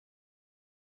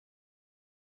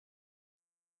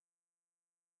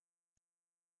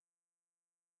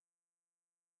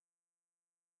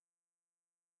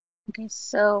Okay,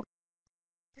 so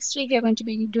this week we are going to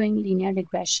be doing linear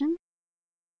regression.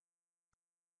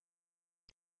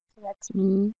 So that's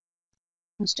me.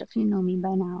 Most of you know me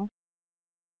by now.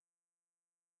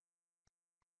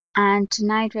 And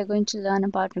tonight we're going to learn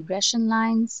about regression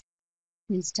lines.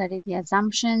 We'll study the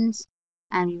assumptions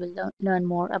and we will learn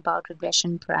more about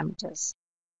regression parameters.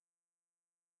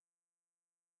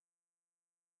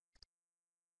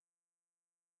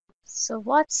 So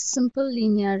what's simple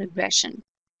linear regression?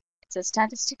 It's a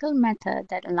statistical method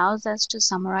that allows us to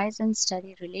summarize and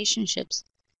study relationships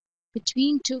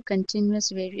between two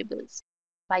continuous variables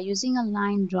by using a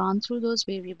line drawn through those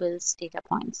variables' data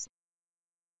points.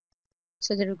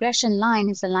 So the regression line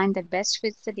is the line that best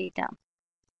fits the data.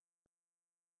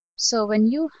 So when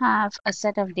you have a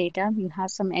set of data, you have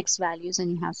some x values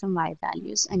and you have some y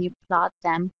values, and you plot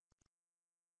them.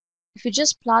 If you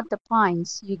just plot the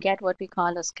points, you get what we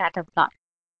call a scatter plot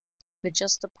with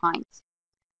just the points.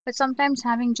 But sometimes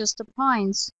having just the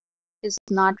points is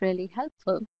not really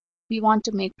helpful. We want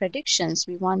to make predictions.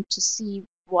 We want to see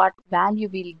what value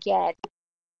we'll get.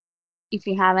 If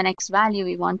we have an x value,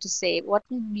 we want to say what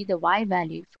will be the y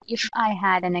value if I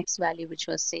had an x value which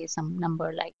was, say, some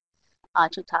number like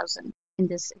 2000 in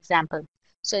this example.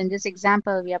 So in this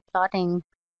example, we are plotting,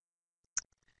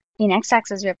 in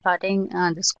x-axis, we are plotting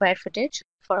the square footage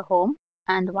for a home,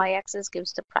 and the y-axis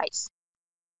gives the price.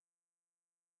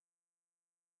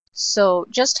 So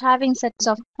just having sets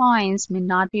of points may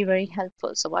not be very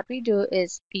helpful. So what we do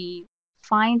is we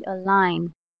find a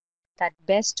line that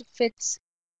best fits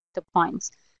the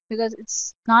points, because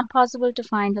it's not possible to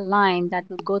find a line that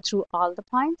will go through all the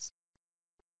points.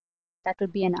 That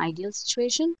would be an ideal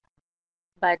situation,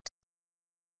 but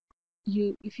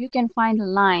if you can find a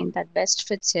line that best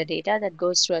fits your data, that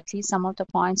goes through at least some of the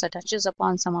points or touches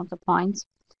upon some of the points,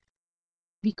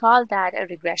 we call that a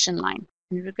regression line.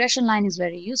 And a regression line is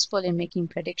very useful in making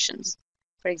predictions.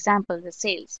 For example, the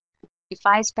sales. If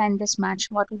I spend this much,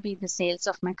 what will be the sales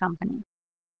of my company?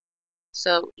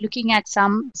 So looking at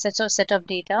some set of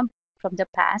data from the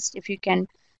past, if you can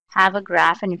have a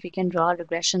graph and if you can draw a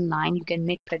regression line, you can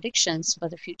make predictions for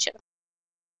the future.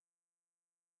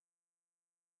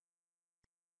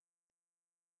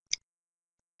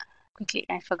 Quickly,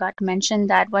 I forgot to mention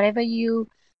that whatever you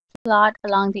plot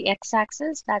along the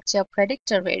x-axis, that's your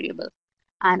predictor variable.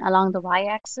 And along the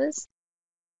y-axis,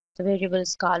 the variable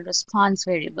is called response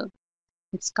variable.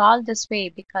 It's called this way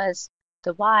because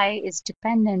the y is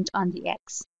dependent on the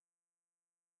x.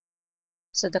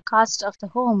 So the cost of the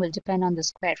home will depend on the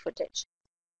square footage.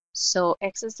 So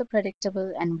x is the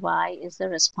predictable and y is the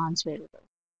response variable.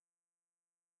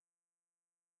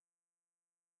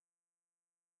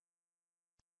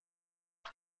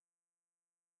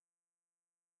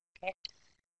 Okay.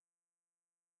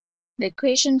 The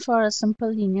equation for a simple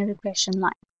linear regression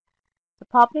line. The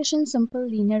population simple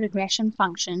linear regression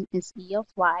function is E of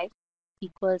y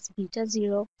equals beta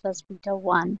 0 plus beta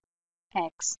 1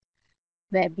 x,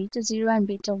 where beta 0 and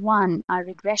beta 1 are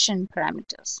regression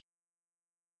parameters.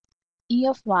 E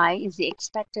of y is the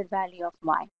expected value of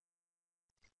y.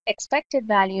 Expected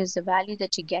value is the value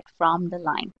that you get from the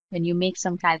line. When you make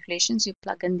some calculations, you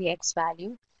plug in the x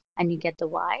value and you get the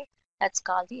y. That's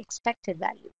called the expected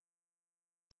value.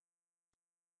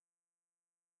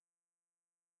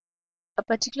 A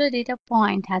particular data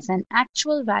point has an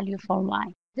actual value for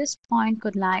y. This point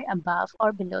could lie above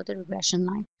or below the regression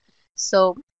line.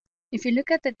 So if you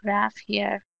look at the graph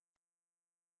here,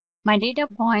 my data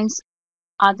points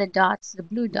are the dots, the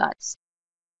blue dots,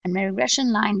 and my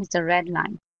regression line is the red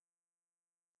line.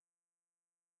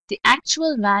 The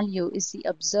actual value is the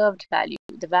observed value,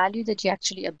 the value that you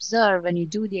actually observe when you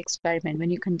do the experiment,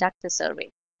 when you conduct the survey.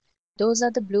 Those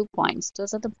are the blue points.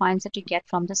 Those are the points that you get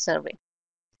from the survey.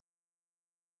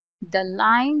 The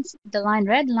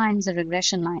red line is a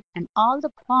regression line, and all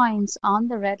the points on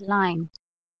the red line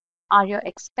are your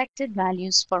expected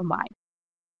values for y.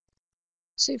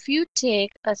 So if you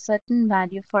take a certain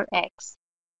value for x,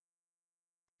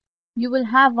 you will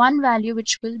have one value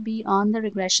which will be on the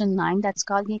regression line. That's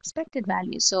called the expected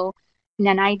value. So in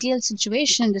an ideal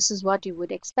situation, this is what you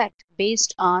would expect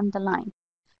based on the line.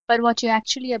 But what you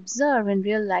actually observe in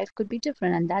real life could be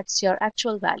different, and that's your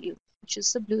actual value, which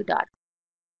is the blue dot.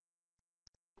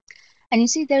 And you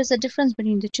see there's a difference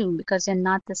between the two because they're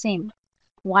not the same.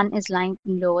 One is lying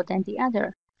lower than the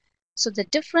other. So the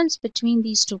difference between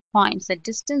these 2 points, the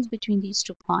distance between these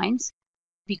 2 points,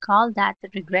 we call that the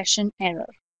regression error.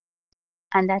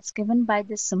 And that's given by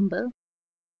this symbol.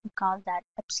 We call that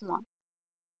epsilon.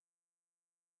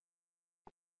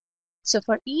 So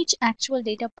for each actual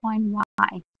data point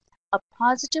y, a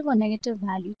positive or negative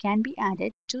value can be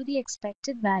added to the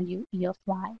expected value E of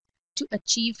y to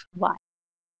achieve y.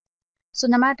 So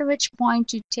no matter which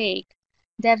point you take,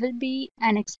 there will be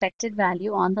an expected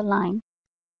value on the line,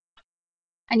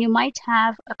 and you might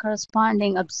have a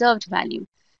corresponding observed value.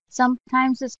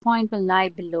 Sometimes this point will lie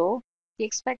below the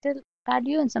expected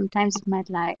value, and sometimes it might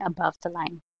lie above the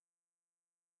line.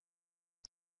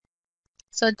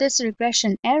 So this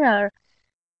regression error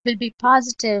will be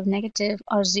positive, negative,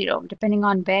 or zero, depending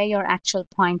on where your actual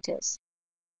point is.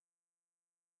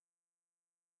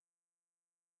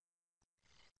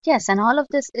 Yes, and all of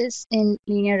this is in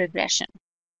linear regression.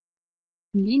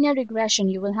 In linear regression,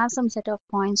 you will have some set of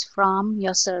points from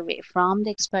your survey, from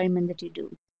the experiment that you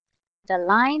do. The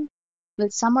line will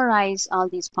summarize all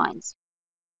these points.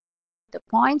 The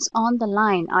points on the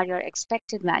line are your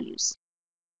expected values.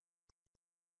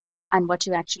 And what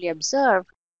you actually observe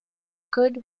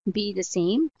could be the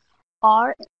same,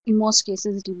 or in most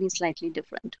cases, it will be slightly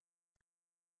different.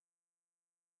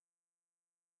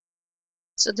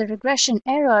 So the regression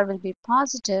error will be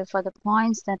positive for the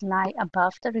points that lie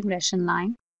above the regression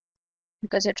line,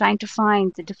 because you're trying to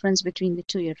find the difference between the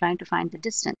two. You're trying to find the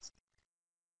distance.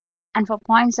 And for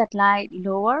points that lie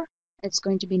lower, it's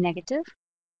going to be negative.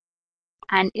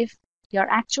 And if your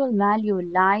actual value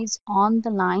lies on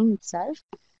the line itself,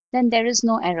 then there is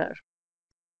no error.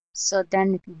 So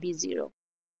then it will be zero.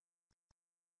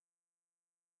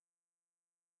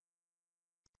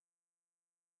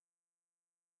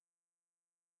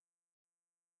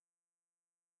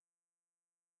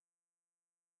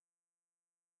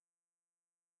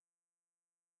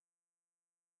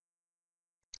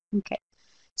 Okay,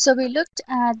 so we looked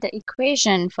at the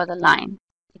equation for the line.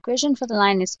 The equation for the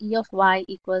line is E of y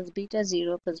equals beta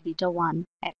 0 plus beta 1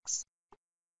 x.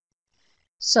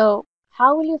 So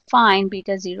how will you find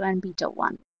beta 0 and beta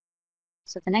 1?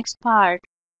 So the next part,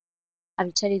 I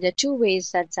will tell you the two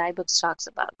ways that Zybooks talks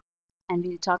about, and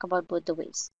we'll talk about both the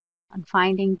ways on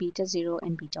finding beta 0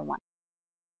 and beta 1.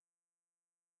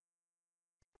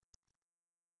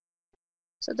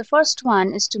 So the first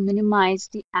one is to minimize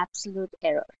the absolute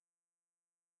error.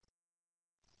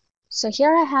 So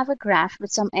here I have a graph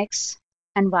with some x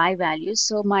and y values.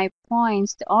 So my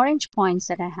points, the orange points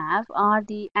that I have, are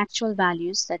the actual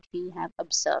values that we have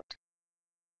observed.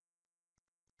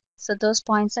 So those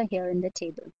points are here in the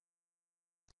table.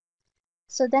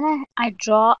 So then I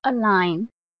draw a line,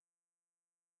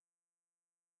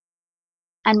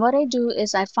 and what I do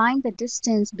is I find the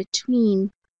distance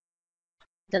between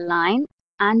the line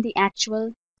and the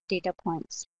actual data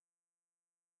points.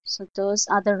 So those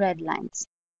are the red lines,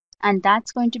 and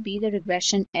that's going to be the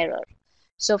regression error.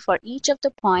 So for each of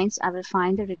the points, I will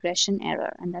find the regression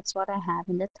error, and that's what I have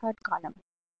in the third column.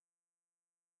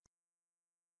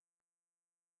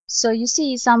 So you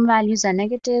see some values are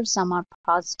negative, some are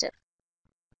positive.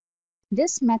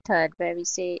 This method where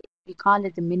we call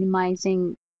it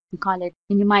minimizing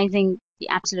the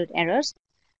absolute errors.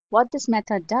 What this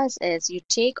method does is you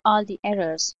take all the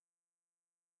errors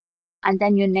and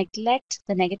then you neglect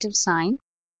the negative sign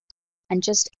and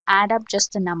just add up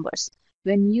just the numbers.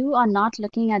 When you are not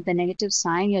looking at the negative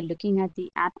sign, you're looking at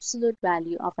the absolute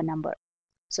value of a number.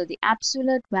 So the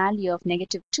absolute value of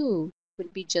negative 2 will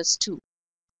be just 2.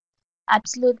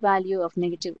 Absolute value of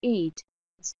negative 8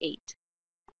 is 8.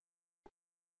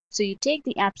 So you take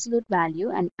the absolute value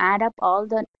and add up all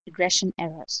the regression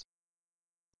errors.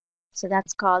 So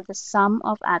that's called the sum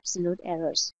of absolute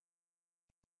errors.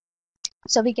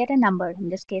 So we get a number, in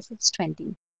this case it's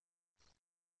 20.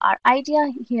 Our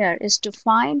idea here is to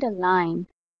find a line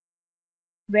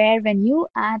where when you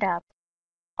add up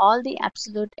all the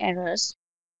absolute errors,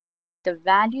 the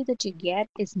value that you get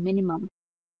is minimum.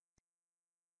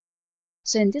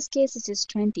 So in this case it is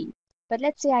 20. But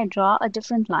let's say I draw a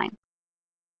different line.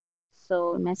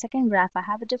 So in my second graph, I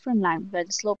have a different line where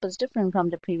the slope is different from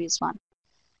the previous one.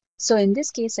 So in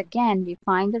this case, again, we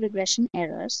find the regression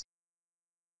errors.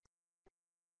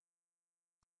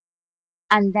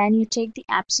 And then you take the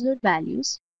absolute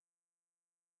values,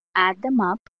 add them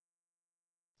up,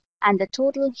 and the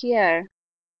total here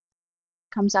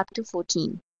comes up to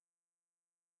 14.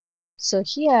 So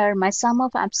here, my sum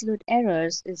of absolute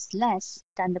errors is less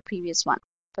than the previous one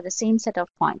for the same set of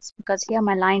points, because here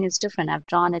my line is different. I've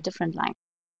drawn a different line.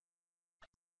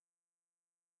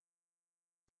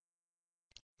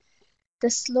 The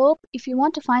slope, if you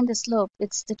want to find the slope,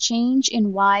 it's the change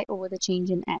in y over the change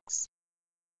in x.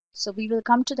 So we will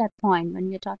come to that point when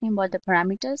we're talking about the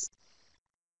parameters.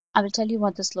 I will tell you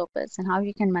what the slope is and how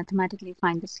you can mathematically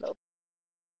find the slope.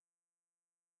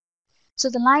 So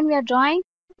the line we are drawing,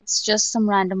 it's just some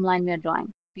random line we are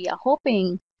drawing. We are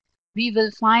hoping we will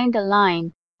find a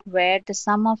line where the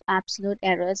sum of absolute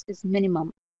errors is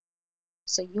minimum.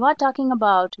 So you are talking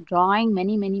about drawing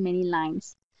many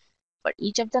lines. For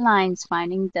each of the lines,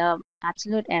 finding the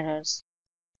absolute errors,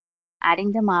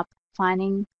 adding them up,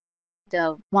 finding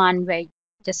the one where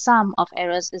the sum of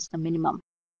errors is the minimum.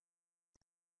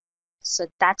 So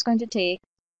that's going to take,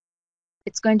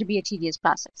 it's going to be a tedious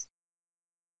process.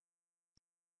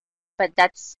 But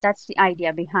that's the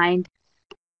idea behind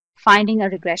finding a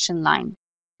regression line,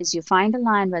 is you find a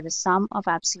line where the sum of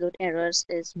absolute errors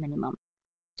is minimum.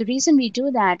 The reason we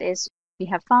do that is we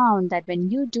have found that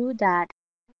when you do that,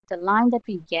 the line that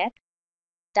we get,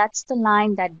 that's the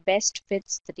line that best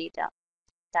fits the data.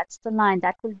 That's the line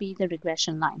that will be the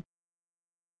regression line.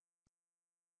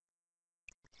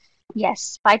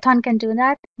 Yes, Python can do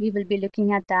that. We will be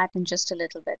looking at that in just a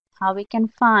little bit, how we can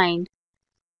find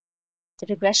the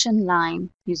regression line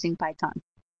using Python.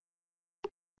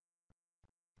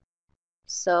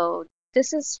 So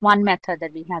this is one method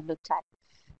that we have looked at.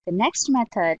 The next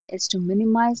method is to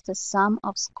minimize the sum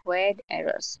of squared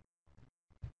errors.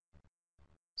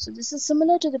 So this is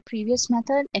similar to the previous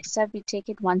method, except we take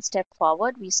it one step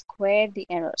forward. We square the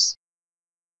errors.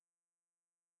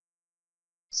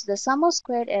 So the sum of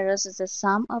squared errors is the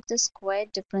sum of the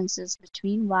squared differences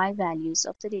between y values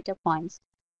of the data points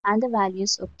and the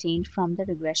values obtained from the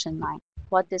regression line.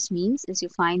 What this means is you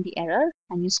find the error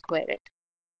and you square it.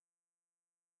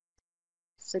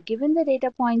 So given the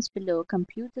data points below,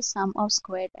 compute the sum of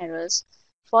squared errors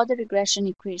for the regression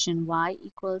equation y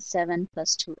equals 7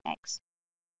 plus 2x.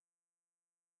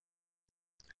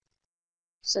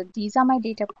 So these are my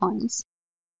data points,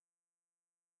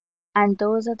 and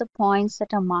those are the points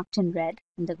that are marked in red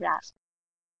in the graph.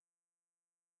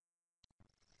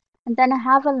 And then I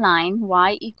have a line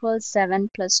y equals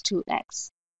 7 plus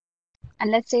 2x.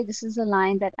 And let's say this is a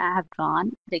line that I have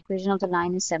drawn. The equation of the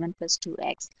line is 7 plus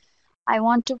 2x. I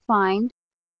want to find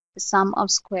the sum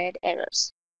of squared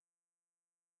errors.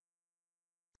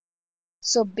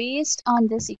 So based on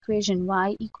this equation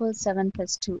y equals 7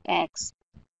 plus 2x,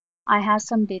 I have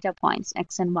some data points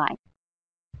x and y.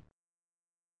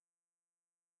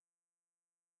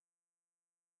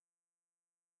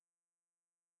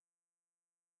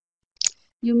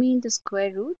 You mean the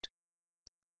square root?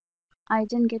 I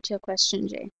didn't get your question,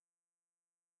 Jay.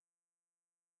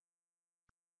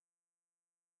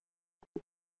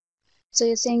 So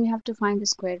you're saying you have to find the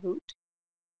square root?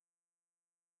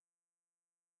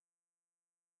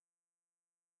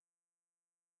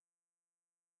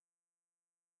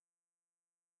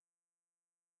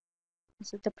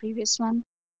 Is it the previous one?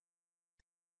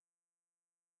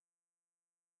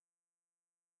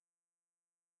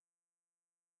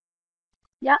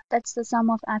 Yeah, that's the sum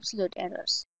of absolute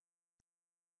errors.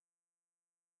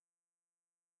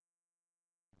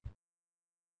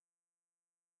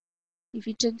 If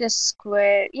you took the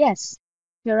square, yes,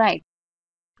 you're right,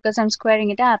 because I'm squaring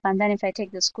it up, and then if I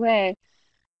take the square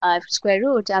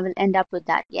root, I will end up with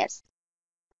that, yes.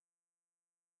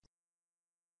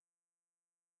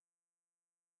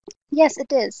 Yes,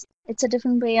 it is. It's a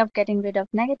different way of getting rid of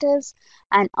negatives,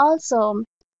 and also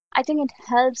I think it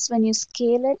helps when you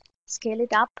scale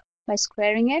it up by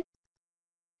squaring it,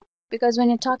 because when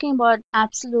you're talking about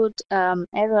absolute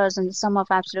errors and the sum of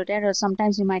absolute errors,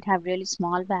 sometimes you might have really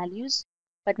small values,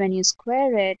 but when you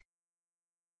square it,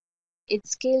 it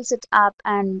scales it up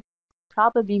and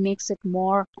probably makes it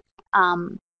more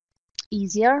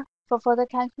easier for further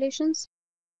calculations.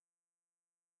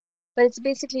 But it's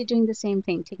basically doing the same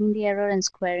thing, taking the error and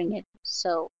squaring it.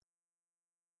 So,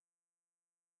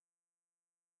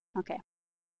 okay.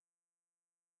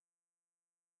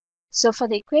 So for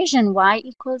the equation y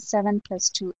equals 7 plus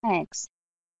 2x,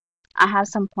 I have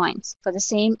some points. For the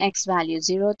same x values,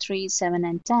 0, 3, 7,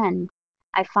 and 10,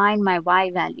 I find my y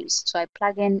values. So I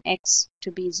plug in x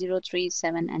to be 0, 3,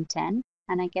 7, and 10,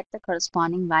 and I get the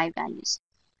corresponding y values.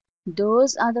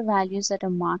 Those are the values that are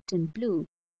marked in blue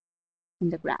in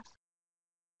the graph.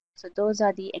 So those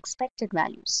are the expected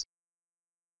values.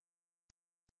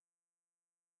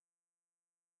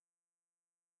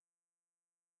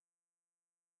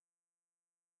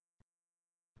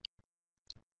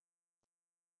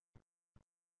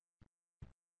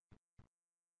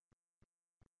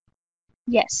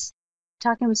 Yes,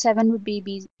 talking about 7 would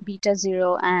be beta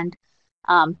 0, and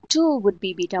 2 would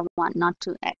be beta 1, not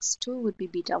 2x. 2 would be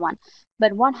beta 1.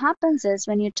 But what happens is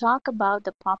when you talk about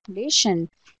the population,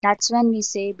 that's when we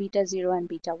say beta 0 and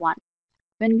beta 1.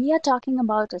 When we are talking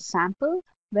about a sample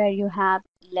where you have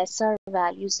lesser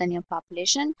values than your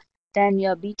population, then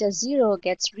your beta 0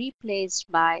 gets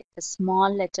replaced by the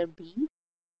small letter b,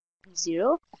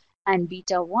 b0, and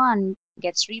beta 1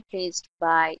 gets replaced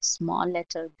by small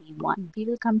letter b1. We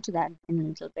will come to that in a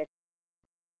little bit.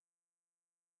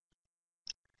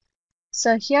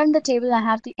 So here in the table, I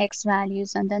have the x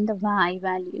values and then the y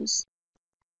values,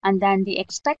 and then the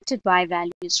expected y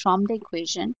values from the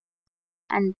equation,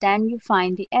 and then you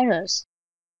find the errors,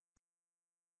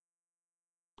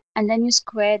 and then you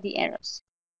square the errors.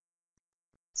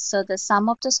 So the sum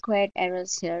of the squared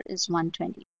errors here is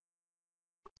 120.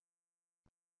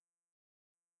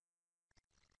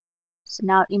 So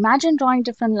now imagine drawing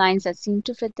different lines that seem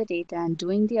to fit the data and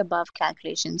doing the above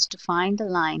calculations to find the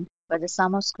line where the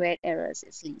sum of squared errors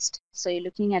is least. So you're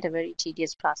looking at a very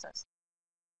tedious process.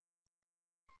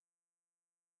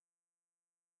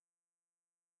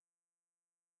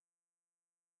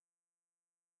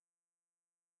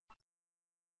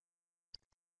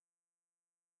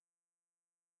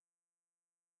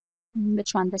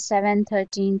 Which one? The 7,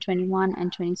 13, 21,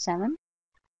 and 27.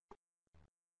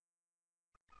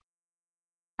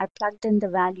 I plugged in the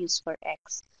values for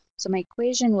x. So my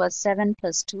equation was 7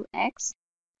 plus 2x.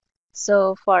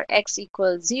 So for x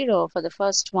equals 0, for the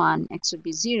first one, x would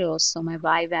be 0, so my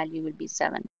y value will be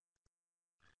 7.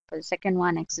 For the second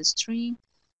one, x is 3.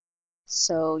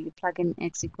 So you plug in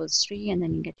x equals 3 and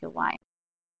then you get your y.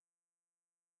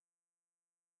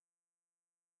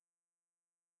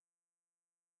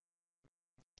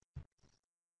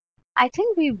 I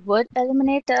think we would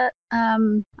eliminate the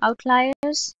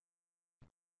outliers,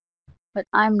 but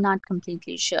I'm not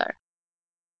completely sure.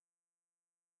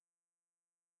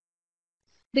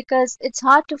 Because it's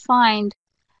hard to find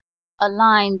a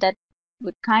line that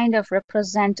would kind of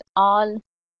represent all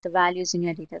the values in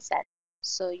your data set.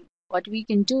 So what we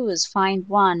can do is find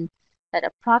one that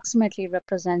approximately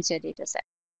represents your data set.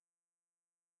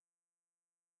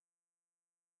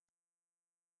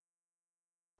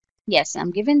 Yes, I'm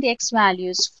given the x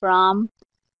values from,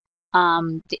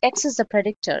 the x is the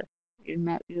predictor.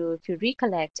 If you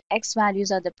recollect, x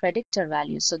values are the predictor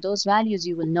values. So those values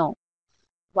you will know.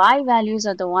 Y values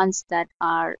are the ones that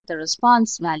are the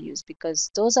response values,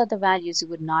 because those are the values you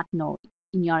would not know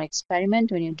in your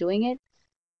experiment when you're doing it.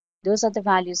 Those are the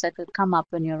values that will come up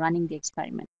when you're running the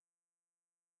experiment.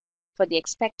 For the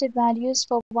expected values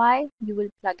for Y, you will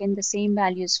plug in the same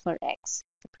values for X,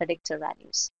 the predictor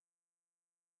values.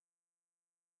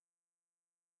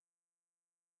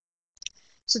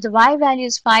 So the Y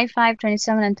values 5, 5,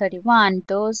 27, and 31,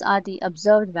 those are the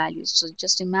observed values. So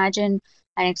just imagine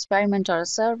an experiment or a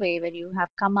survey where you have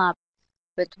come up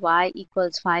with Y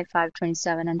equals 5, 5,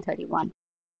 27, and 31.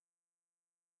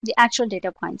 The actual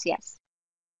data points, yes.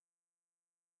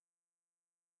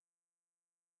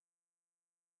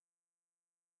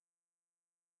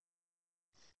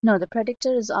 No, the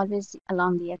predictor is always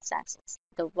along the x-axis.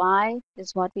 The y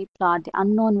is what we plot. The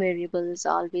unknown variable is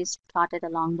always plotted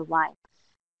along the y.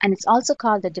 And it's also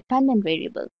called the dependent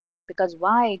variable because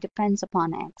y depends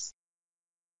upon x.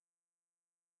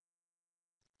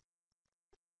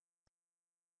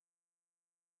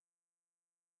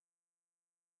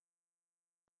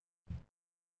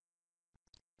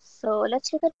 So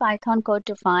let's look at Python code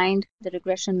to find the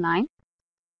regression line.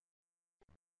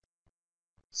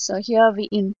 So here we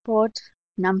import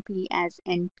numpy as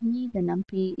np. The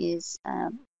numpy is a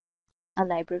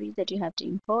library that you have to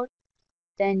import.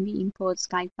 Then we import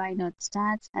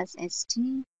scipy.stats as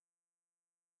st.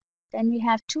 Then we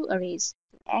have two arrays,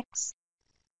 the x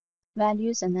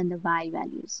values and then the y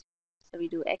values. So we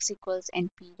do x equals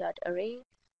np.array,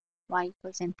 y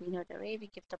equals np.array, we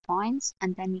give the points,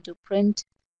 and then we do print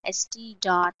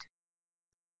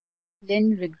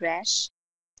st.linRegress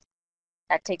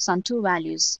that takes on two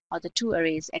values or the two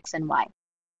arrays x and y.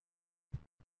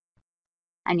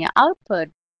 And your output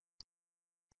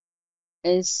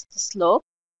is the slope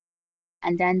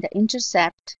and then the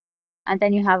intercept, and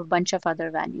then you have a bunch of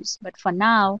other values. But for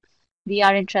now, we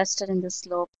are interested in the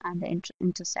slope and the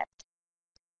intercept.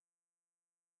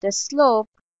 The slope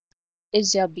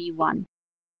is your b1.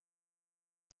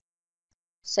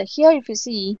 So here, if you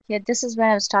see here, this is where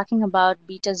I was talking about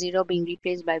beta 0 being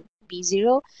replaced by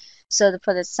b0. So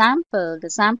for the sample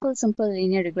simple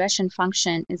linear regression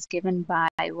function is given by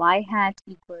y hat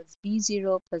equals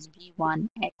b0 plus b1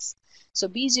 x. So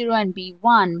b0 and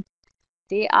b1,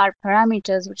 they are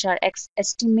parameters which are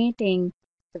estimating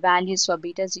the values for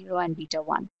beta 0 and beta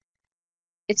 1.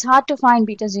 It's hard to find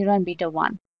beta 0 and beta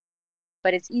 1,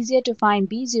 but it's easier to find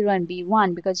b0 and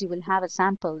b1 because you will have a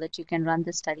sample that you can run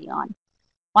the study on.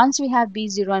 Once we have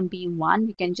b0 and b1,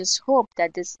 we can just hope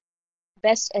that this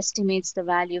best estimates the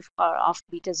value of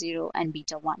beta 0 and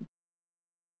beta 1.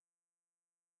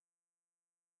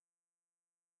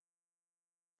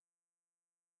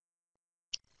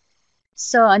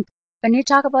 So when we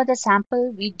talk about the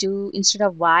sample, we do, instead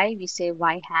of y, we say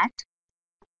y hat.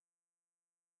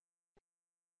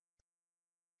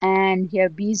 And here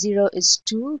B0 is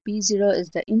 2. B0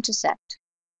 is the intercept.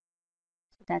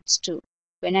 That's 2.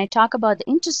 When I talk about the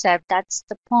intercept, that's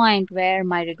the point where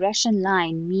my regression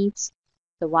line meets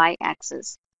the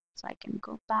y-axis. So I can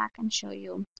go back and show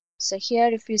you. So here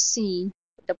if you see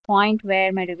the point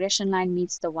where my regression line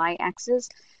meets the y-axis,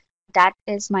 that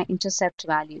is my intercept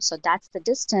value. So that's the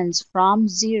distance from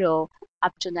 0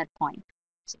 up to that point.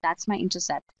 So that's my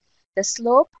intercept. The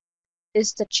slope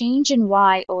is the change in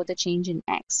y over the change in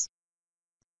x.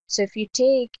 So if you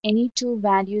take any two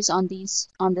values on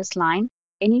this line,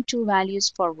 any two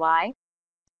values for y,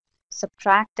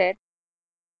 subtract it,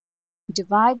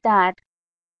 divide that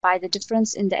by the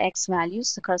difference in the x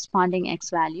values, the corresponding x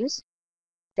values,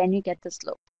 then you get the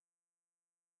slope.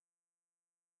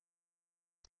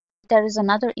 There is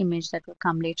another image that will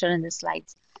come later in the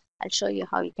slides. I'll show you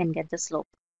how you can get the slope.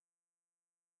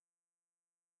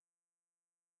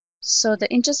 So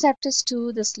the intercept is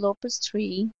 2, the slope is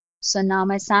 3. So now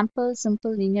my simple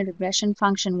linear regression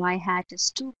function y hat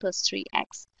is 2 plus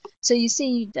 3x. So you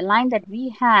see the line that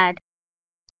we had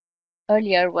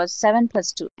earlier was 7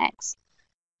 plus 2x.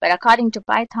 But according to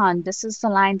Python, this is the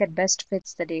line that best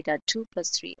fits the data, 2 plus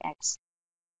 3x.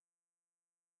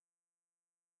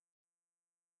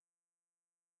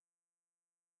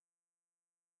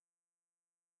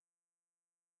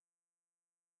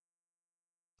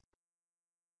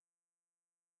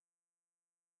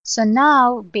 So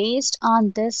now, based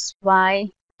on this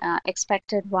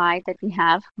expected y that we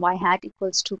have, y hat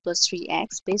equals 2 plus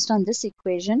 3x, based on this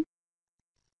equation,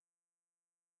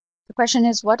 the question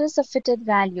is, what is the fitted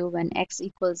value when x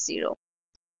equals 0?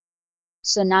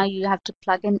 So now you have to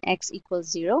plug in x equals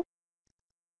 0,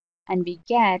 and we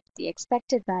get the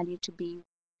expected value to be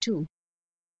 2.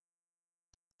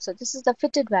 So this is the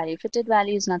fitted value. Fitted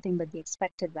value is nothing but the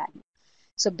expected value.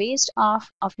 So based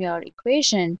off of your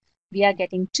equation, we are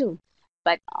getting 2.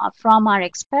 But from our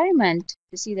experiment,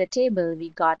 you see the table, we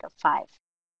got a 5.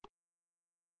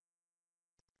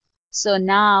 So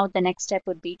now the next step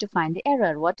would be to find the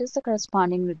error. What is the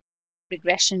corresponding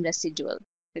regression residual?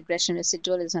 Regression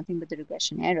residual is nothing but the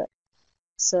regression error.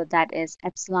 So that is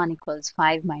epsilon equals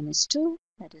 5 minus 2,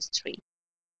 that is 3.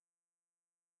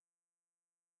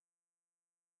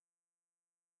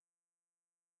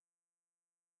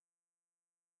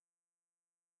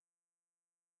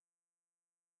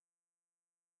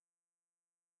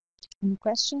 Any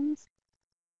questions?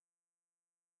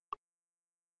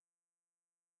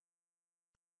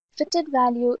 Fitted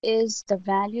value is the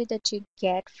value that you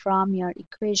get from your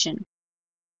equation.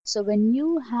 So when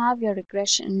you have your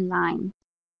regression line,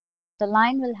 the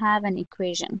line will have an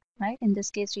equation, right? In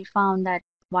this case, we found that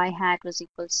y hat was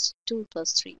equals 2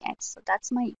 plus 3x. So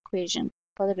that's my equation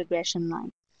for the regression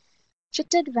line.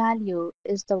 Fitted value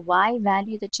is the y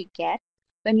value that you get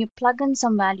when you plug in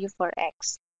some value for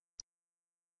x.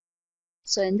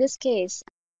 So in this case,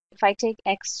 if I take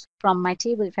x from my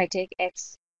table, if I take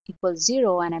x equals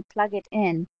 0 and I plug it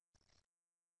in,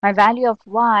 my value of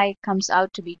y comes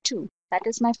out to be 2. That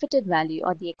is my fitted value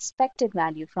or the expected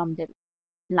value from the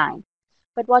line.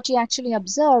 But what you actually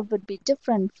observe would be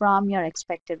different from your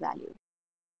expected value.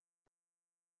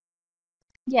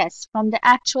 Yes, from the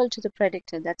actual to the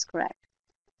predicted, that's correct.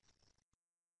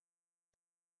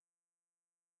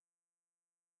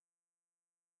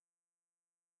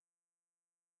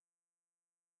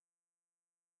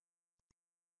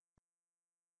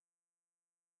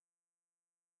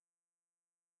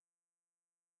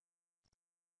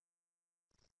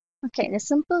 Okay, the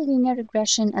simple linear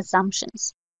regression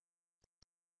assumptions.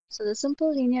 So the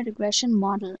simple linear regression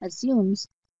model assumes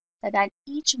that at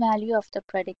each value of the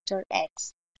predictor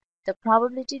x, the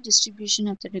probability distribution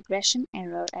of the regression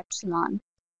error epsilon,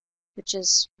 which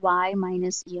is y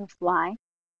minus e of y,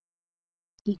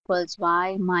 equals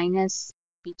y minus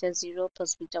beta 0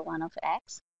 plus beta 1 of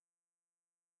x,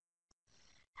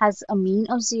 has a mean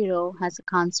of 0, has a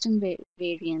constant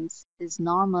variance, is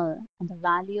normal, and the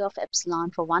value of epsilon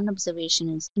for one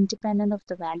observation is independent of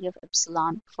the value of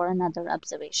epsilon for another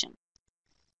observation.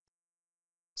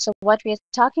 So what we are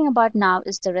talking about now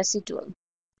is the residual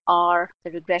or the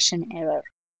regression error.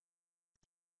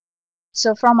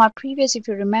 So from our previous, if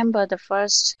you remember, the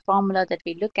first formula that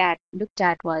we looked at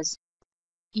was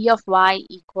e of y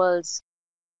equals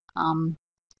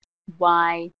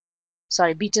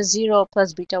beta 0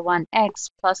 plus beta 1 x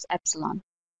plus epsilon.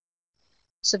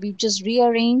 So we've just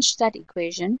rearranged that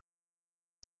equation.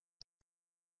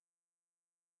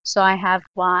 So I have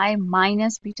y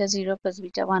minus beta 0 plus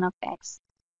beta 1 of x,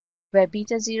 where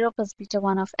beta 0 plus beta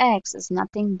 1 of x is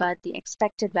nothing but the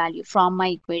expected value from my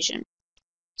equation.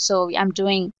 So I'm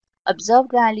doing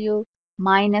observed value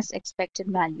minus expected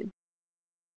value.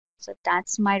 So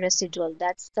that's my residual.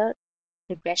 That's the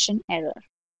regression error.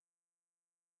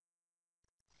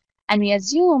 And we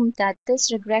assume that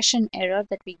this regression error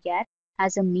that we get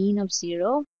has a mean of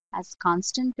 0, has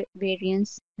constant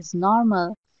variance, is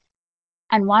normal,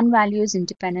 and one value is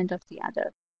independent of the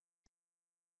other.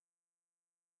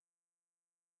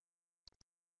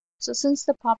 So since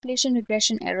the population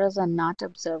regression errors are not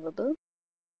observable,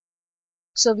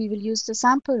 so we will use the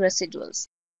sample residuals.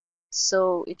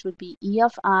 So it would be E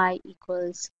of I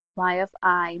equals Y of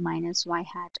I minus Y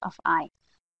hat of I.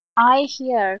 I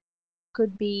here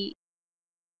could be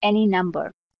any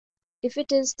number. If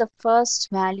it is the first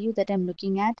value that I'm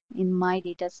looking at in my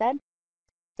data set,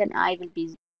 then I will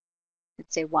be,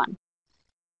 let's say, 1.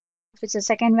 If it's a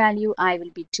second value, I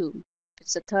will be 2. If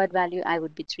it's a third value, I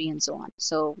would be 3, and so on.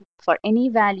 So for any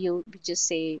value, we just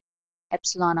say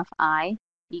epsilon of I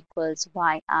equals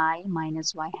yi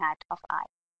minus y hat of I.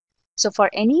 So for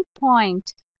any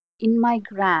point in my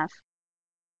graph,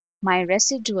 my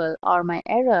residual or my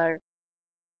error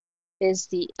is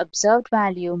the observed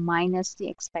value minus the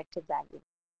expected value.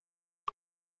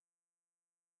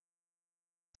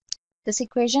 This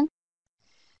equation.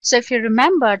 So if you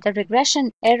remember, the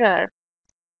regression error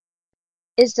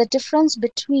is the difference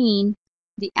between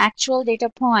the actual data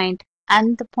point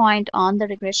and the point on the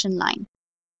regression line,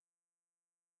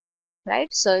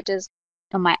 right? So it is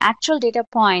my actual data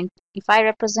point. If I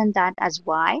represent that as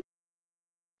y,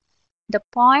 the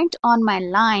point on my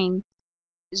line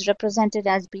is represented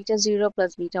as beta 0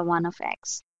 plus beta 1 of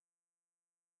x.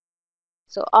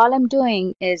 So all I'm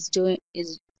doing is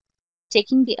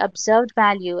taking the observed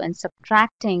value and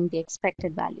subtracting the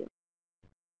expected value.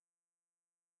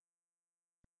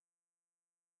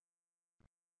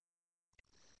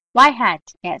 Y hat,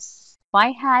 yes.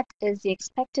 Y hat is the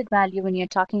expected value when you're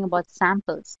talking about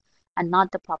samples and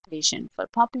not the population. For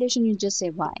population, you just say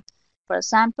y. For a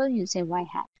sample, you say y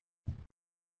hat.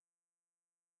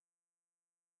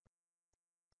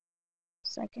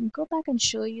 So I can go back and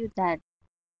show you that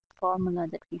formula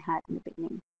that we had in the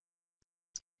beginning.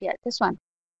 Yeah, this one.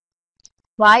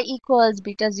 Y equals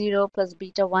beta 0 plus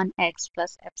beta 1 x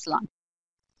plus epsilon.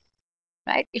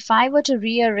 Right? If I were to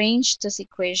rearrange this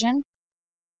equation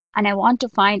and I want to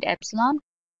find epsilon,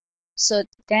 so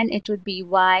then it would be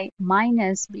y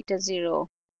minus beta 0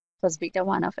 plus beta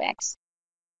 1 of x.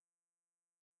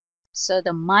 So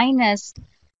the minus,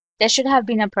 there should have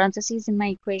been a parentheses in my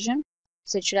equation.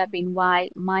 So it should have been y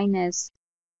minus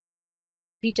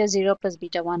beta 0 plus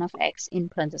beta 1 of x in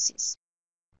parentheses.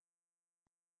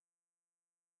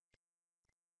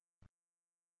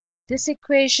 This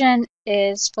equation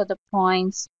is for the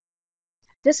points.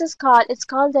 It's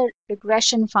called the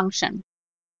regression function.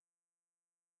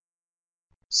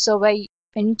 So when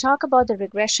you talk about the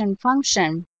regression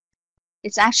function,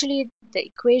 it's actually the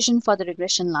equation for the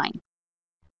regression line.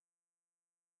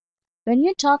 When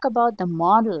you talk about the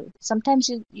model, sometimes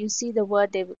you see the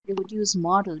word they would use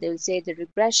model. They would say the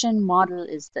regression model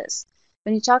is this.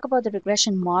 When you talk about the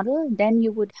regression model, then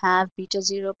you would have beta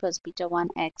 0 plus beta 1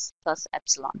 x plus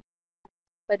epsilon.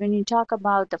 But when you talk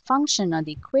about the function or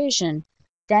the equation,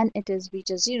 then it is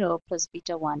beta 0 plus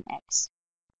beta 1 x.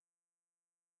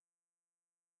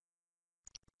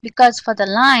 Because for the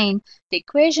line, the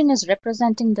equation is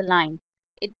representing the line.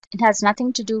 It has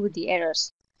nothing to do with the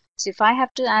errors. So if I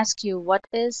have to ask you what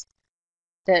is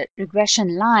the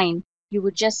regression line, you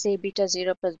would just say beta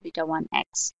 0 plus beta 1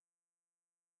 x.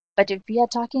 But if we are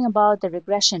talking about the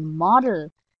regression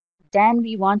model, then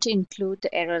we want to include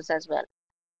the errors as well.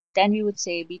 Then we would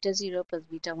say beta 0 plus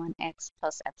beta 1 x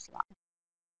plus epsilon.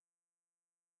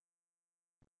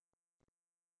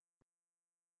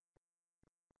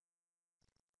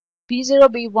 B0,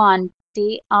 B1,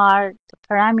 they are the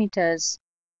parameters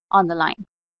on the line.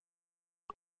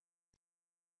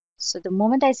 So the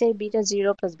moment I say beta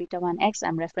 0 plus beta 1 x,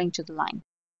 I'm referring to the line.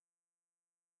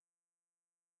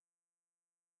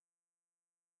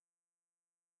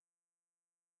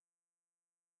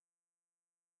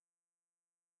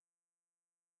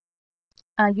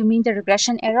 You mean the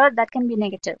regression error? That can be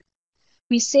negative.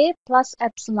 We say plus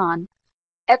epsilon.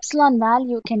 Epsilon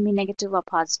value can be negative or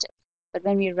positive. But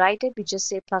when we write it, we just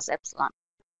say plus epsilon.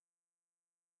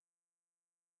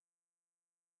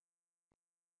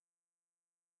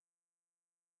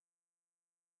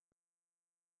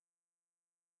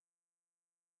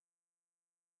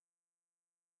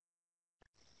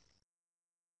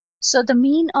 So the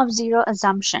mean of 0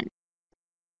 assumption.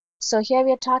 So here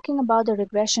we are talking about the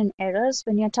regression errors.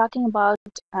 When you're talking about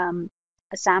a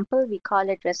sample, we call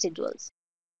it residuals.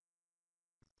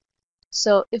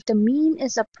 So if the mean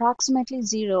is approximately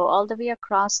 0 all the way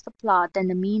across the plot, then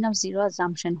the mean of 0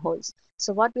 assumption holds.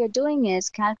 So what we are doing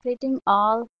is calculating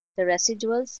all the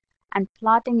residuals and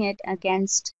plotting it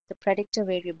against the predictor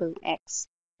variable x.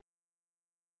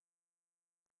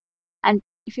 And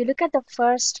if you look at the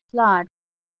first plot,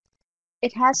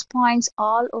 it has points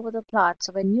all over the plot.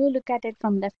 So when you look at it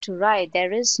from left to right,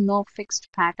 there is no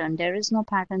fixed pattern. There is no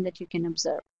pattern that you can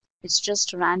observe. It's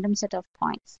just a random set of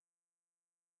points.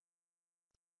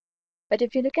 But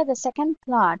if you look at the second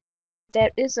plot,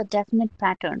 there is a definite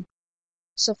pattern.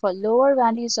 So for lower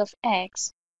values of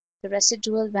x, the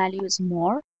residual value is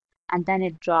more, and then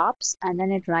it drops, and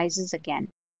then it rises again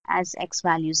as x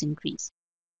values increase.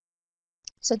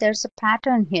 So there's a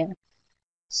pattern here.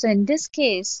 So in this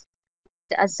case,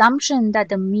 the assumption that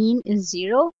the mean is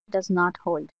 0 does not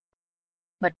hold.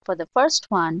 But for the first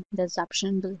one, the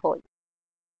assumption will hold.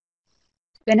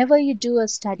 Whenever you do a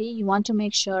study, you want to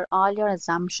make sure all your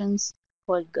assumptions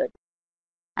hold good.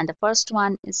 And the first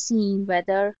one is seeing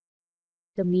whether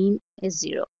the mean is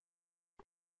 0.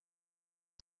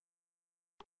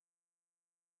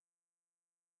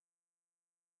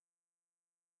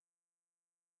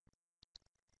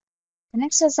 The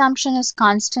next assumption is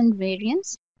constant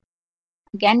variance.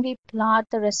 Again, we plot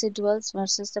the residuals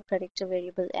versus the predictor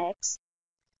variable x.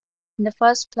 In the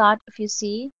first plot, if you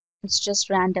see, it's just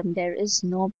random. There is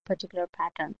no particular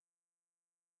pattern.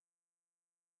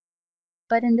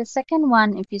 But in the second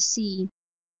one, if you see,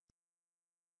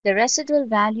 the residual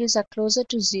values are closer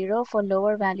to 0 for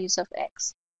lower values of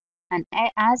x. And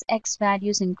as x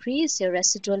values increase, your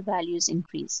residual values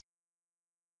increase.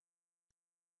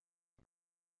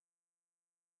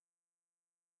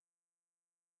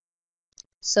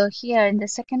 So here in the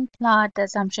second plot, the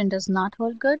assumption does not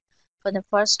hold good. For the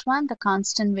first one, the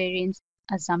constant variance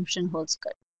assumption holds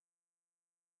good.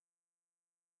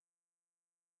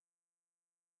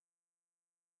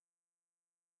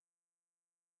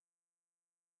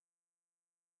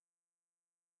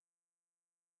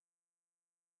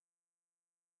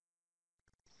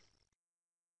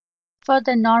 For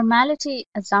the normality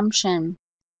assumption,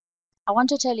 I want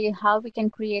to tell you how we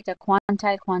can create a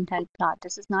quantile-quantile plot.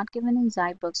 This is not given in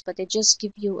Zybooks, but they just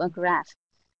give you a graph.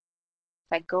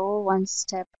 If I go one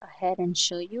step ahead and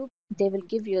show you, they will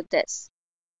give you this.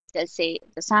 They'll say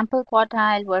the sample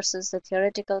quartile versus the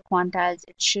theoretical quantiles.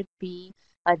 It should be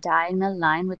a diagonal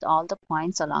line with all the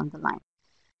points along the line.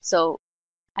 So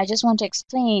I just want to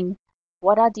explain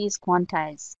what are these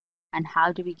quantiles and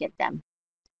how do we get them.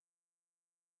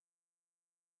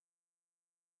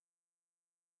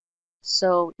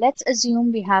 So let's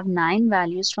assume we have 9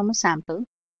 values from a sample.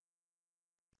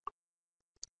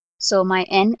 So my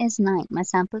n is 9, my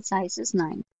sample size is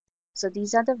 9. So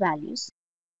these are the values.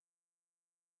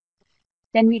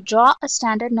 Then we draw a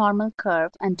standard normal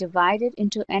curve and divide it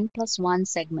into n plus 1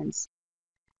 segments.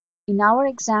 In our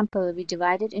example, we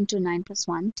divide it into 9 plus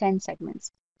 1, 10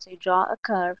 segments. So you draw a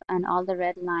curve and all the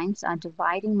red lines are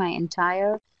dividing my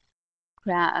entire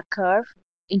curve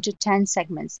into 10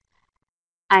 segments.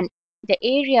 And the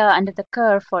area under the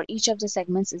curve for each of the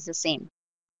segments is the same.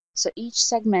 So each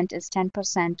segment is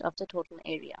 10% of the total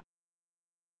area.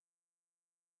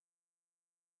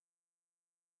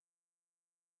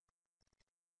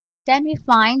 Then we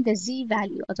find the z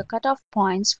value or the cutoff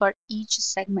points for each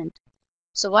segment.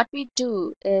 So what we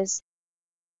do is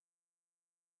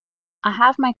I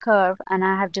have my curve and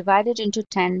I have divided into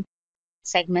 10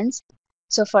 segments.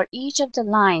 So for each of the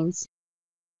lines,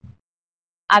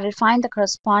 I will find the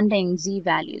corresponding z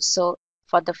values. So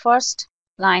for the first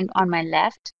line on my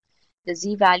left, the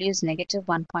z value is negative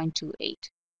 1.28.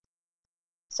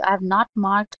 So I have not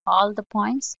marked all the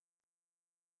points.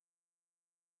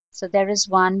 So there is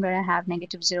one where I have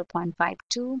negative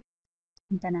 0.52,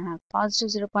 and then I have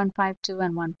positive 0.52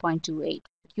 and 1.28.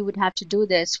 You would have to do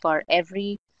this for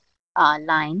every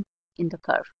line in the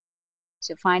curve.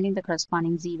 So finding the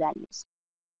corresponding z values.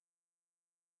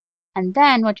 And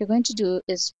then what you're going to do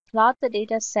is plot the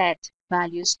data set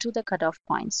values to the cutoff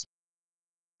points.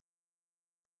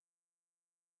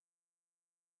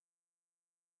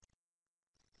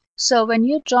 So when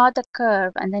you draw the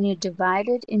curve and then you divide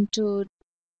it into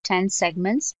 10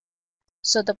 segments,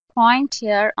 so the point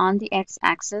here on the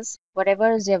x-axis,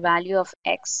 whatever is your value of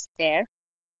x there,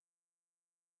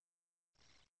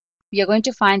 we are going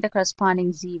to find the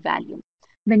corresponding z value.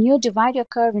 When you divide your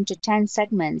curve into 10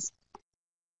 segments,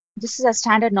 this is a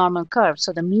standard normal curve,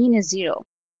 so the mean is 0.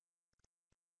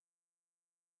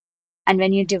 And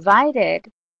when you divide it,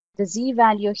 the z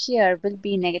value here will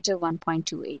be negative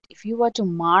 1.28. If you were to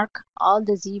mark all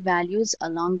the z values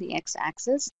along the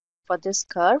x-axis for this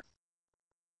curve,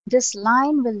 this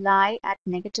line will lie at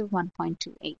negative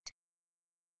 1.28.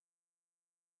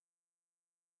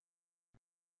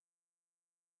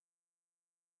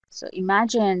 So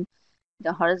imagine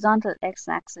the horizontal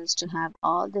x-axis to have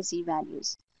all the z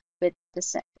values with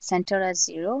the center as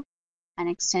 0 and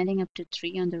extending up to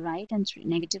 3 on the right and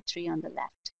 -3 on the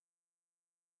left.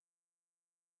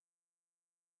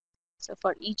 So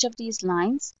for each of these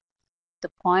lines, the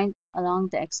point along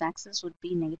the x-axis would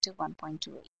be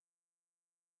 -1.28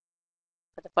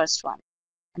 for the first one.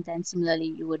 And then similarly,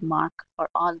 you would mark for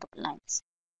all the lines.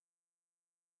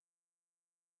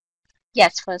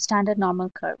 Yes, for a standard normal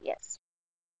curve, yes.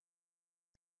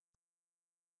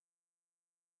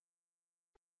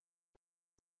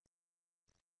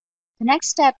 The next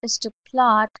step is to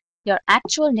plot your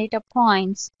actual data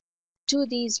points to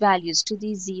these values, to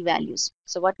these z values.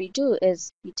 So what we do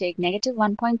is we take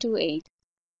 -1.28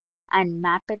 and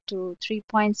map it to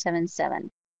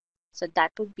 3.77. So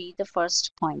that would be the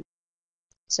first point.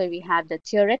 So we have the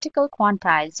theoretical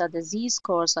quantiles or the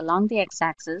z-scores along the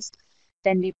x-axis.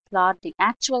 Then we plot the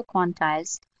actual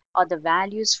quantiles or the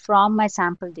values from my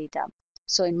sample data.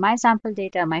 So in my sample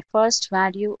data, my first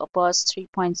value was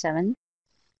 3.7.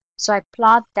 So I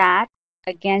plot that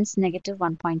against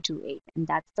 -1.28, and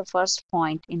that's the first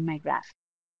point in my graph.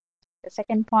 The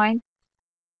second point,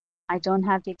 I don't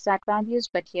have the exact values,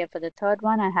 but here for the third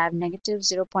one, I have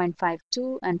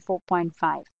 -0.52 and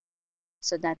 4.5.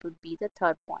 So that would be the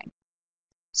third point.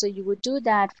 So you would do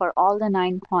that for all the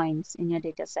 9 points in your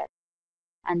data set.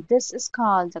 And this is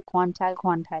called the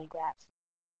quantile-quantile graph.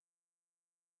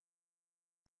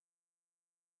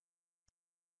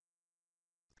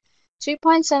 Three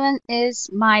point seven is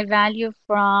my value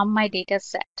from my data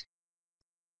set.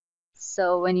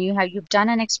 So when you've done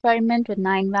an experiment with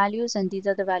 9 values, and these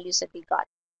are the values that we got.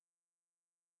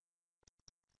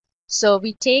 So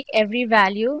we take every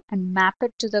value and map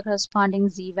it to the corresponding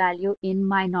z value in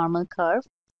my normal curve.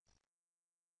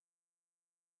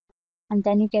 And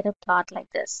then you get a plot like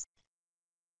this.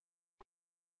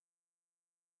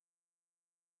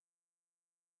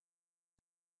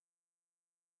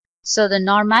 So the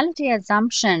normality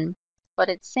assumption, what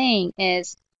it's saying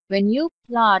is when you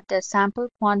plot the sample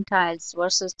quantiles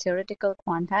versus theoretical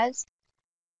quantiles,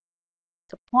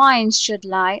 the points should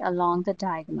lie along the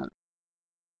diagonal.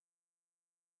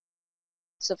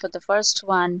 So for the first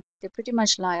one, they pretty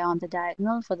much lie on the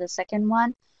diagonal. For the second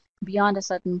one, beyond a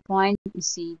certain point, you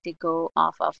see they go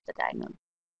off of the diagonal.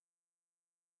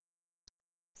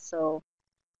 So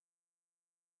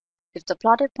if the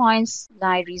plotted points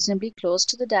lie reasonably close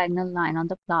to the diagonal line on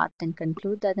the plot, then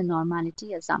conclude that the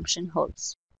normality assumption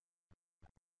holds.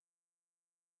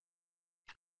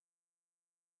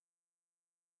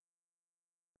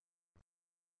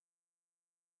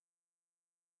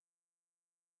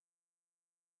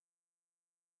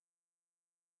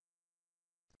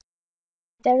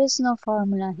 There is no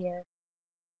formula here.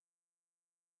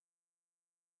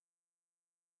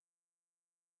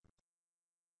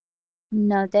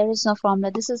 No, there is no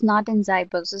formula. This is not in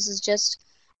Zybooks. This is just,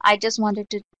 I just wanted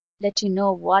to let you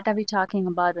know what are we talking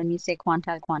about when we say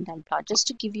quantile-quantile plot, just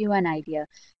to give you an idea.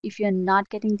 If you're not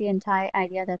getting the entire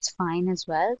idea, that's fine as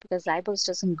well, because Zybooks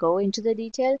doesn't go into the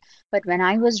detail. But when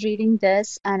I was reading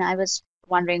this and I was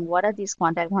wondering what are these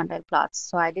quantile-quantile plots,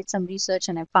 so I did some research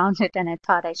and I found it and I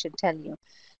thought I should tell you.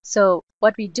 So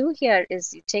what we do here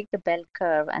is you take the bell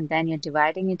curve and then you're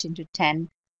dividing it into 10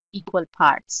 equal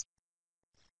parts.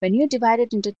 When you divide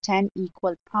it into 10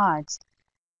 equal parts,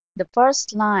 the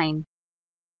first line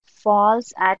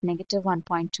falls at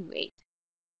 -1.28.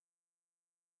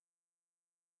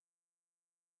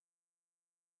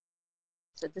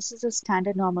 So this is a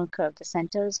standard normal curve. The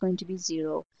center is going to be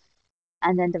 0,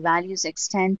 and then the values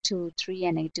extend to 3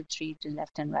 and -3 to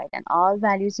left and right, and all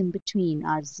values in between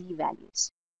are z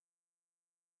values.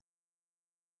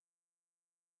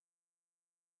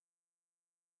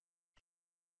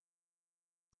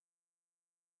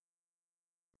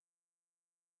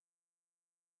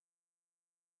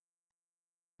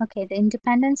 Okay, the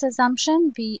independence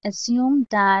assumption, we assume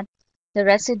that the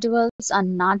residuals are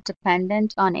not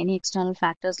dependent on any external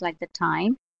factors like the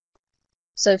time.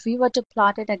 So if we were to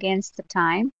plot it against the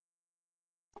time,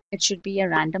 it should be a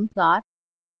random plot.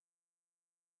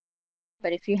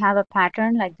 But if you have a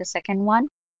pattern like the second one,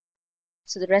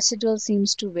 so the residual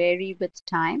seems to vary with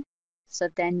time, so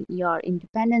then your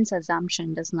independence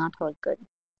assumption does not hold good.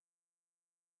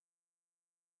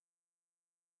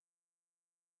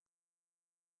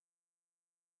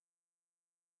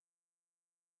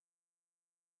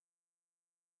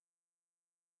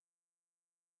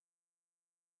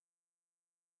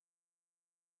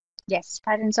 Yes,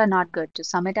 patterns are not good. To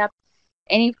sum it up,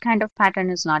 any kind of pattern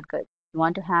is not good. You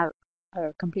want to have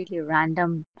a completely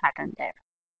random pattern there.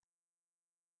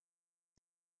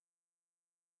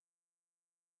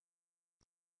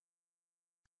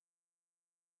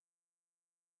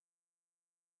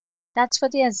 That's for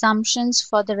the assumptions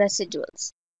for the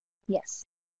residuals. Yes.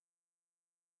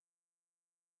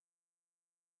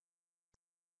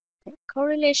 Okay.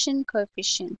 Correlation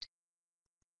coefficient.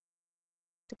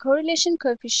 The correlation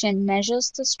coefficient measures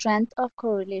the strength of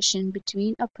correlation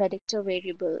between a predictor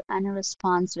variable and a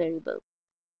response variable.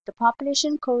 The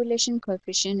population correlation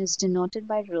coefficient is denoted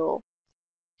by rho,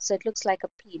 so it looks like a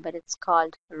P, but it's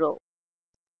called rho.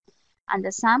 And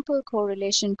the sample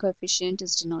correlation coefficient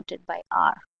is denoted by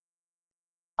R.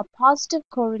 A positive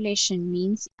correlation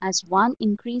means as one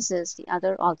increases, the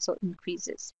other also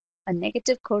increases. A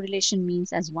negative correlation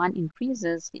means as one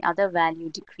increases, the other value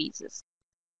decreases.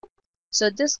 So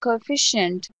this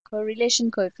coefficient,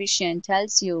 correlation coefficient,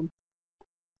 tells you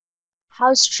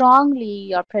how strongly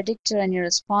your predictor and your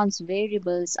response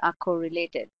variables are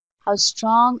correlated. How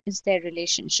strong is their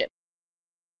relationship?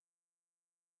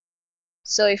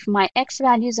 So if my x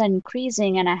values are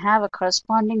increasing and I have a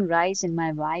corresponding rise in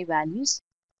my y values,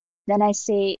 then I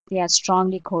say they are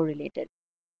strongly correlated.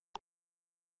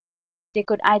 They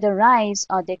could either rise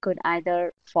or they could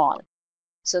either fall.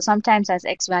 So sometimes as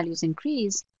x values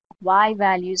increase, y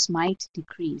values might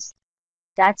decrease.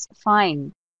 That's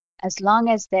fine. As long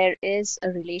as there is a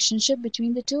relationship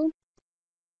between the two,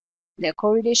 the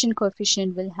correlation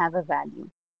coefficient will have a value.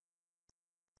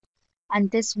 And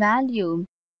this value,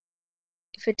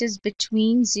 if it is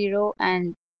between 0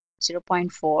 and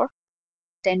 0.4,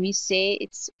 then we say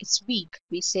it's weak.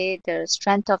 We say the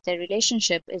strength of the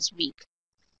relationship is weak.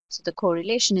 So the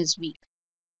correlation is weak.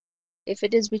 If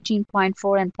it is between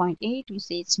 0.4 and 0.8, we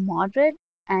say it's moderate,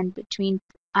 and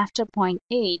after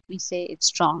 0.8, we say it's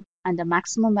strong. And the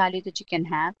maximum value that you can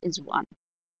have is 1.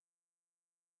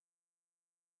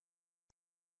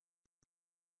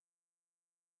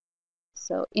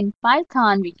 So in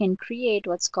Python, we can create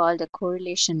what's called a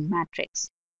correlation matrix.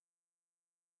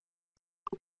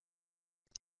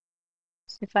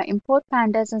 So if I import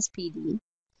pandas as PD,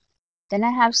 then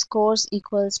I have scores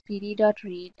equals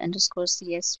pd.read underscore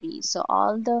CSV. So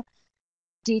all the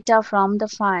data from the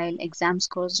file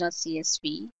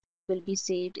examscores.csv will be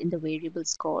saved in the variable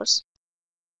scores.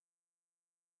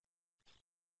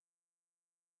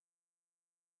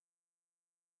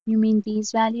 You mean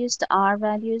these values, the R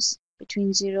values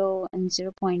between 0 and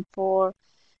 0.4.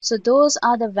 So those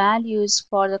are the values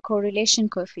for the correlation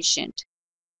coefficient.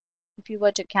 If you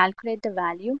were to calculate the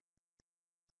value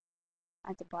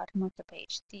at the bottom of the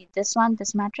page, this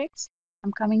matrix,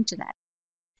 I'm coming to that.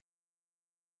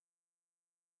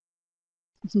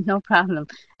 No problem.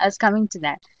 I was coming to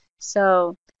that.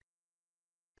 So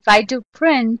if I do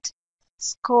print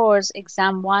scores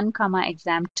exam1 comma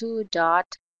exam2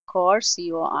 dot core,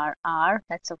 C-O-R-R,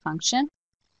 that's a function,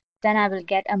 then I will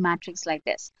get a matrix like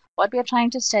this. What we are trying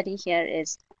to study here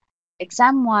is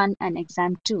exam 1 and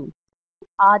exam 2.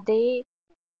 Are they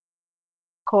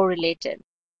correlated?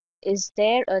 Is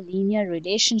there a linear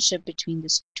relationship between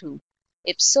these two?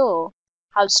 If so,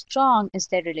 how strong is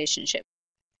their relationship?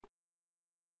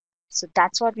 So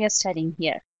that's what we are studying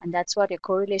here, and that's what your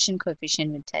correlation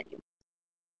coefficient will tell you.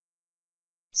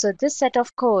 So this set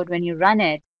of code, when you run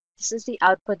it, this is the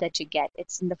output that you get.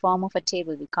 It's in the form of a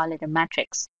table. We call it a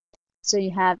matrix. So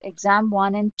you have exam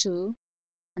 1 and 2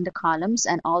 in the columns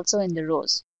and also in the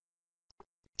rows.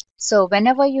 So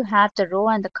whenever you have the row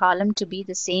and the column to be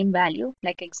the same value,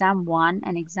 like exam 1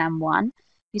 and exam 1,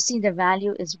 you see the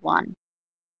value is 1.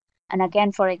 And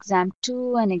again for exam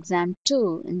 2 and exam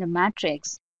 2 in the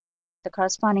matrix, the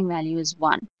corresponding value is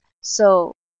 1.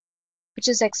 So, which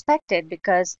is expected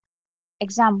because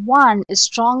exam 1 is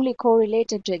strongly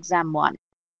correlated to exam 1,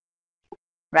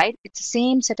 right? It's the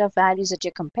same set of values that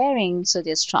you're comparing, so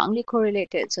they're strongly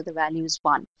correlated, so the value is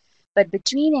 1. But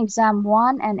between exam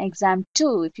 1 and exam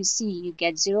 2, if you see, you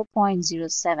get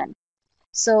 0.07.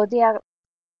 So they're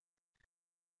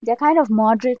kind of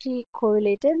moderately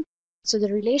correlated. So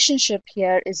the relationship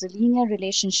here is a linear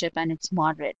relationship and it's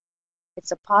moderate.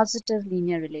 It's a positive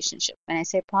linear relationship. When I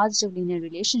say positive linear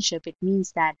relationship, it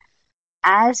means that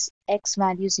as x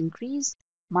values increase,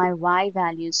 my y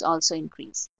values also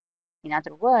increase. In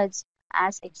other words,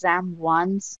 as exam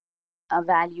 1's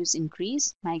values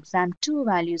increase, my exam 2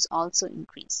 values also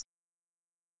increase.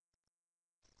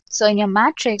 So in your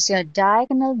matrix, your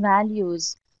diagonal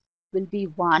values will be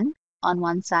 1 on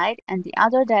one side and the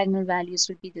other diagonal values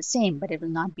will be the same, but it will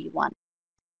not be 1.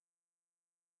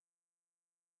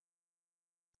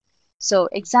 So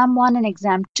exam 1 and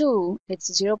exam 2,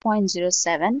 it's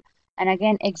 0.07. And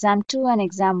again, exam 2 and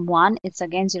exam 1, it's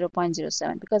again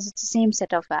 0.07 because it's the same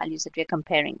set of values that we're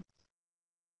comparing.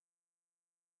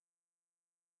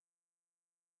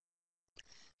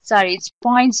 Sorry, it's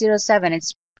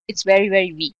 0.07. It's very,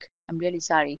 very weak. I'm really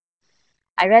sorry.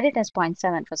 I read it as zero point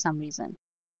 0.7 for some reason.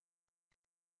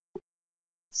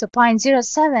 So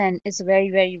 0.07 is a very,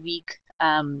 very weak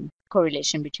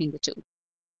correlation between the two.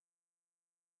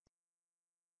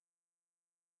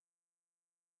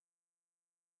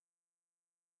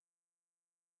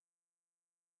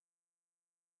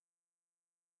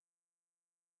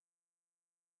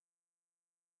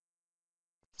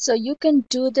 So you can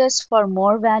do this for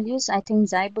more values. I think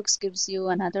Zybooks gives you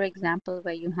another example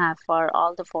where you have for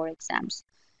all the 4 exams.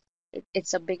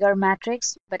 It's a bigger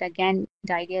matrix, but again,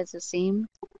 the idea is the same.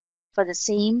 For the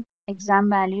same exam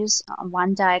values,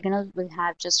 one diagonal will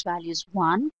have just values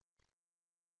 1.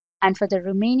 And for the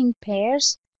remaining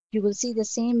pairs, you will see the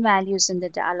same values in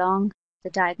along the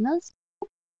diagonals,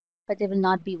 but they will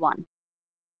not be 1.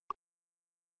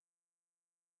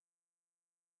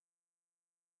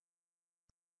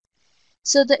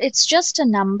 So it's just a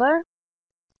number,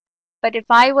 but if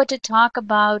I were to talk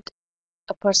about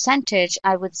a percentage,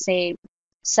 I would say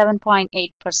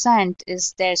 7.8%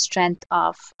 is their strength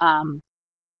of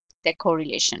their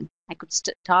correlation. I could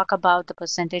talk about the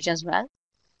percentage as well.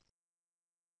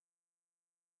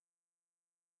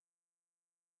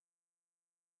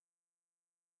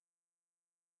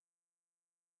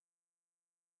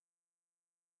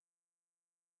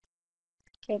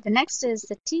 Okay, the next is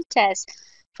the t-test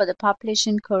for the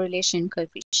population correlation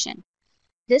coefficient.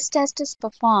 This test is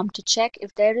performed to check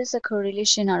if there is a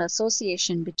correlation or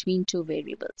association between two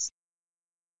variables.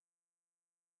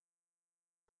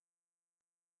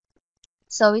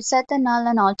 So we set the null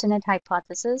and alternate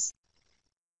hypothesis.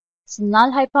 So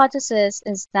null hypothesis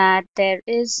is that there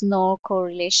is no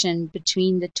correlation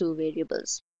between the two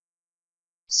variables.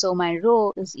 So my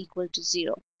rho is equal to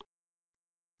 0.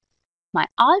 My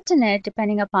alternate,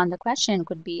 depending upon the question,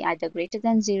 could be either greater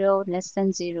than 0, less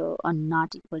than 0, or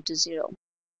not equal to 0.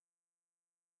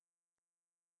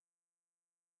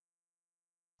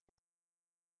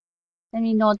 Then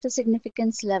we note the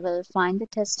significance level, find the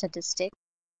test statistic.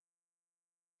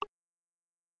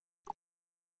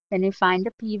 Then we find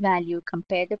the p-value,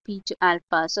 compare the p to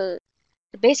alpha. So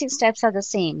the basic steps are the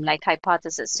same, like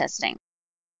hypothesis testing,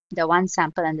 the 1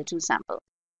 sample and the 2 sample.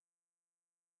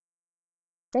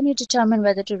 Then you determine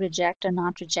whether to reject or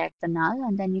not reject the null,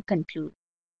 and then you conclude.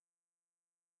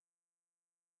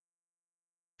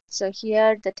 So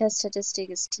here the test statistic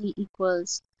is t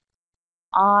equals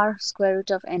r square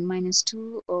root of n minus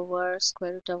 2 over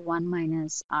square root of 1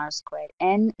 minus r squared.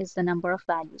 N is the number of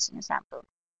values in a sample.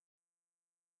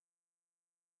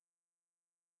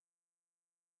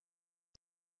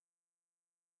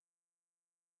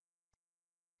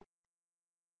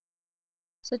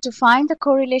 So to find the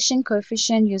correlation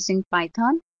coefficient using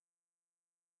Python,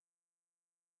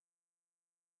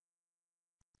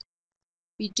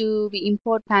 we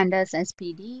import pandas as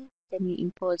PD, then you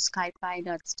import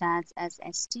scipy.stats as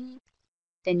st,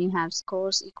 then you have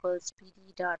scores equals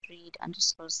pd.read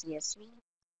underscore csv,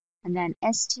 and then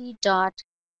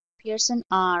st.pearson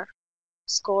r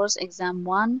scores exam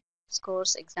 1,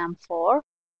 scores exam 4.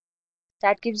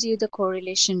 That gives you the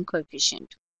correlation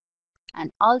coefficient. And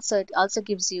also it also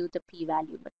gives you the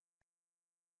p-value, but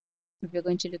if you're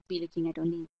going to be looking at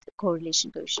only the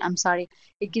correlation coefficient, I'm sorry,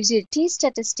 it gives you a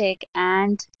t-statistic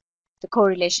and the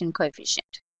correlation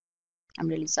coefficient. I'm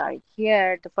really sorry.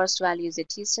 Here, the first value is a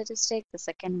t-statistic. The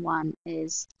second one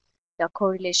is the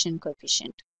correlation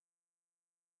coefficient.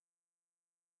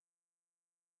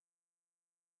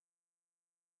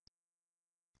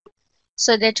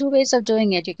 So there are 2 ways of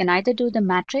doing it. You can either do the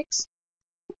matrix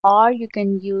or you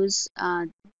can use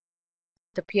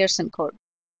the Pearson code.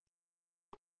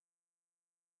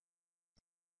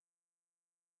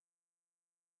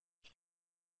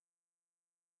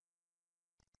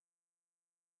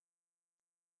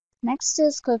 Next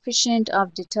is coefficient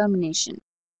of determination.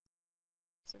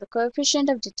 So the coefficient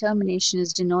of determination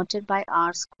is denoted by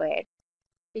r squared.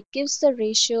 It gives the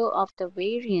ratio of the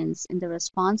variance in the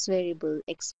response variable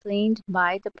explained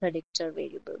by the predictor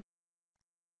variable.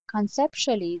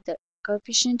 Conceptually, the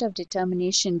coefficient of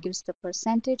determination gives the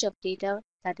percentage of data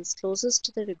that is closest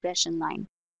to the regression line.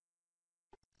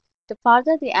 The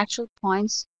farther the actual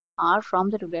points are from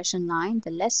the regression line,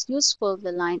 the less useful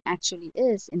the line actually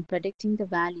is in predicting the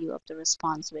value of the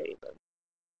response variable.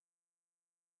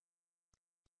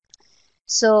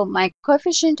 So my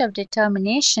coefficient of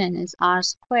determination is r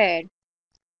squared,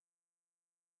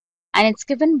 and it's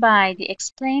given by the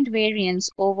explained variance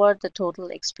over the total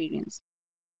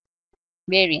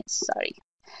variance, sorry,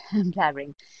 I'm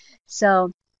blabbering.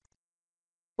 So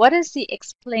what is the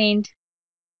explained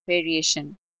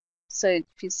variation? So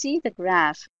if you see the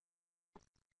graph,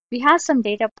 we have some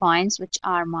data points which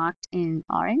are marked in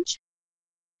orange.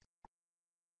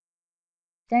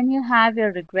 Then you have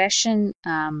your regression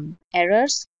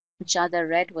errors, which are the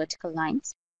red vertical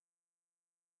lines.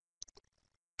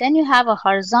 Then you have a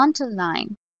horizontal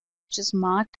line, which is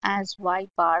marked as y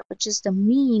bar, which is the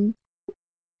mean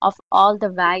of all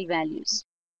the y values.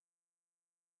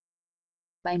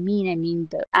 By mean, I mean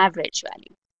the average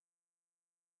value.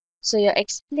 So your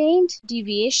explained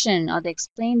deviation or the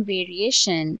explained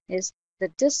variation is the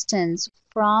distance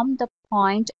from the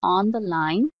point on the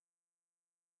line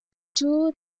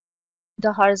to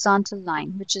the horizontal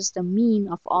line, which is the mean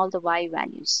of all the y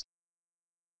values.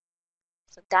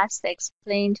 So that's the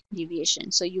explained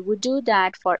deviation. So you would do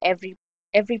that for every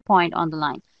point on the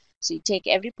line. So you take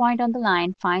every point on the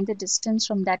line, find the distance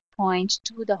from that point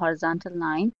to the horizontal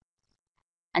line,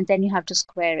 and then you have to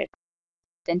square it.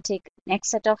 Then take next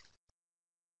set of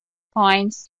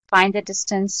points, find the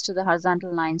distance to the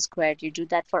horizontal line squared. You do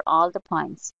that for all the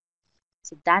points.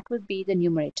 So that would be the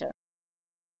numerator.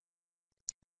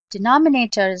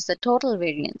 Denominator is the total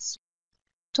variance.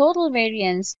 Total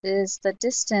variance is the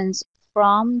distance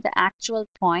from the actual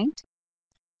point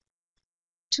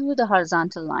to the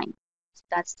horizontal line. So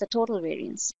that's the total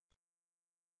variance.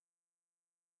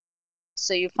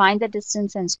 So you find the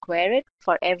distance and square it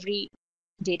for every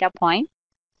data point.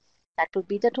 That would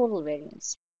be the total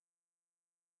variance.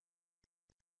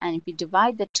 And if we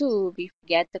divide the two, we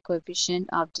get the coefficient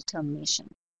of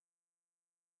determination.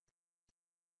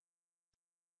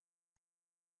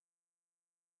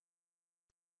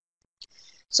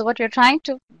 So what we're trying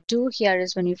to do here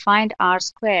is when you find r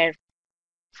squared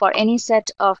for any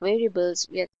set of variables,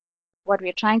 what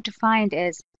we're trying to find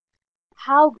is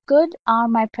how good are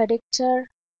my predictor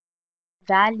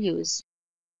values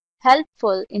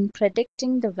helpful in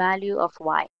predicting the value of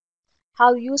y?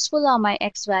 How useful are my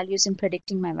x values in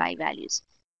predicting my y values?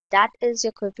 That is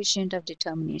your coefficient of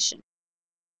determination.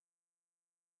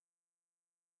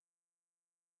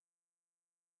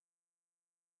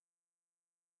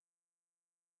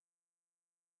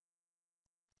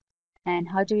 And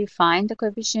how do we find the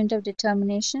coefficient of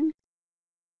determination?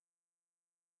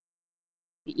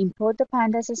 We import the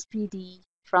pandas as PD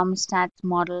from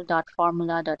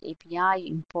statsmodel.formula.api.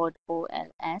 You import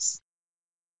OLS.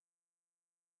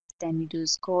 Then we do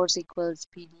scores equals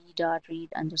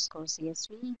pd.read underscore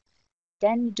CSV.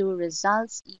 Then we do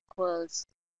results equals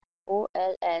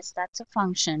OLS. That's a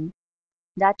function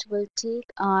that will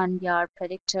take on your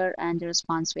predictor and the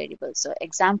response variables. So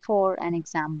exam4 and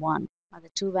exam1 are the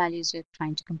two values we're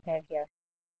trying to compare here.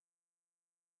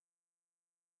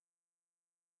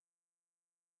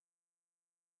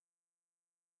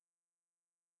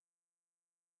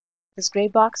 This gray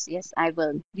box, yes, I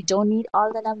will. We don't need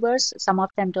all the numbers. Some of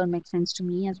them don't make sense to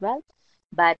me as well,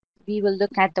 but we will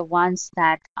look at the ones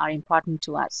that are important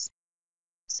to us.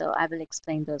 So I will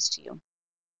explain those to you.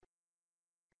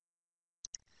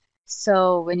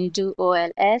 So when you do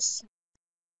OLS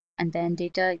and then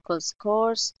data equals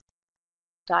scores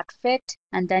dot fit,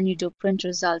 and then you do print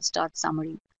results dot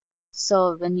summary.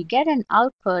 So when you get an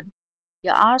output,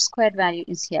 your r squared value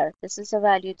is here. This is the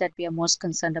value that we are most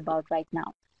concerned about right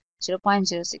now,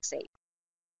 0.068.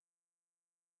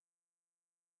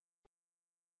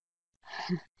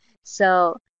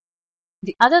 So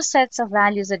the other sets of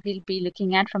values that we'll be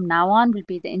looking at from now on will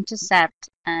be the intercept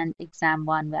and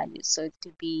exam1 values. So it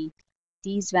will be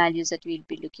these values that we'll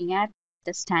be looking at,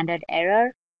 the standard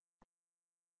error,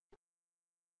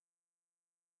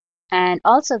 and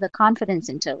also the confidence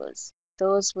intervals.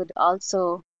 Those would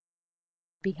also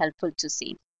be helpful to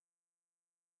see.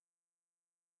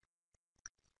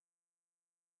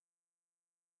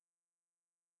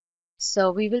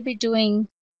 So we will be doing,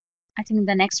 I think in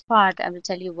the next part, I will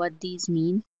tell you what these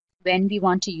mean. When we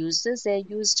want to use this, they're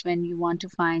used when you want to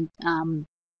find, I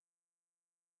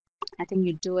think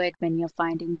you do it when you're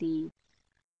finding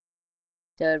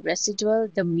the residual,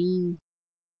 the mean,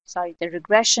 sorry, the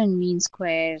regression mean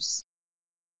squares.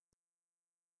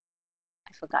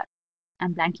 I forgot.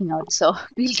 I'm blanking out. So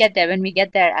we'll get there. When we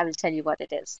get there, I will tell you what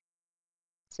it is.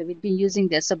 So we'll be using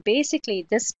this. So basically,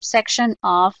 this section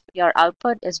of your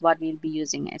output is what we'll be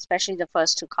using, especially the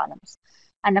first two columns.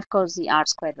 And of course, the r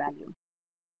squared value.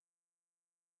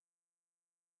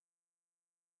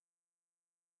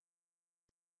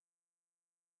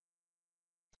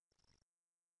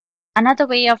 Another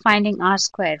way of finding r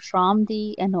squared from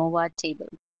the ANOVA table.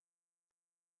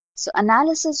 So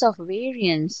analysis of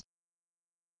variance.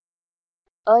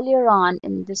 Earlier on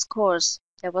in this course,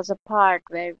 there was a part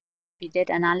where we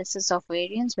did analysis of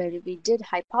variance, where we did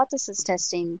hypothesis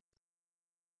testing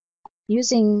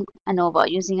using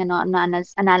ANOVA, using an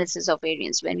analysis of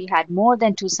variance when we had more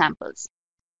than 2 samples.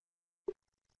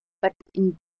 But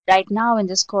right now in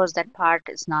this course, that part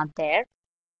is not there.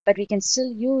 but we can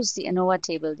still use the ANOVA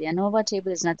table. The ANOVA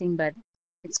table is nothing but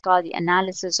it's called the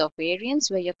analysis of variance,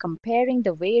 where you're comparing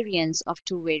the variance of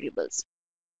two variables.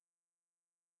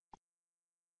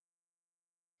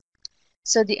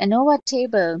 So the ANOVA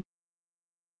table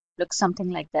looks something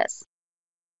like this.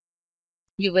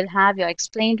 You will have your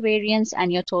explained variance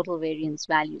and your total variance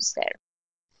values there.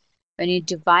 When you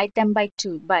divide them by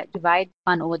divide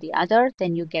one over the other,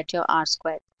 then you get your R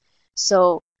squared.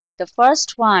 So the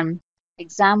first one,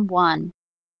 exam 1,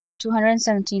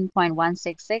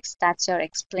 217.166, that's your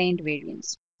explained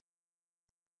variance.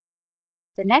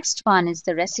 The next one is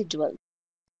the residual.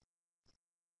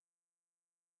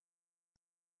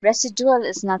 Residual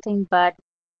is nothing but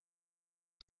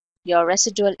your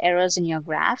residual errors in your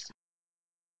graph.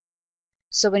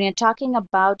 So when you're talking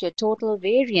about your total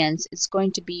variance, it's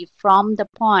going to be from the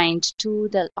point to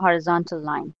the horizontal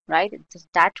line, right?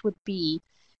 That would be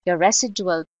your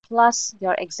residual plus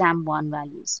your exam 1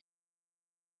 values.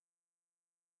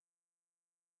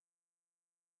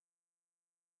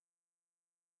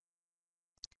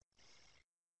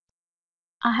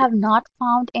 I have not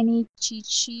found any cheat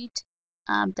sheet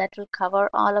that will cover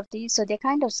all of these. So they're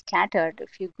kind of scattered.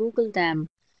 If you Google them,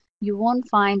 you won't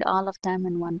find all of them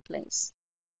in one place.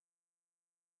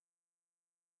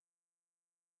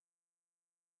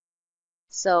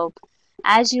 So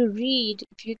as you read,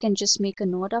 if you can just make a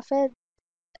note of it,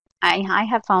 I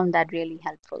have found that really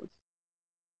helpful.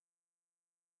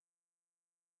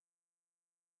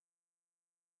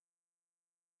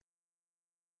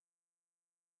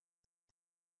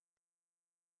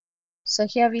 So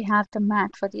here we have the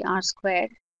MAT for the R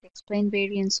squared, the explained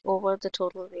variance over the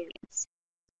total variance.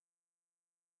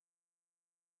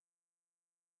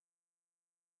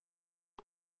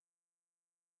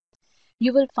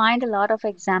 You will find a lot of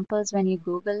examples when you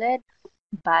Google it,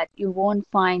 but you won't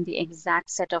find the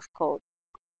exact set of code.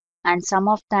 And some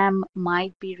of them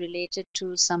might be related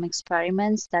to some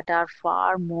experiments that are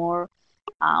far more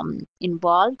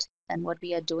involved than what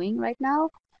we are doing right now.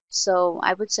 So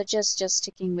I would suggest just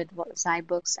sticking with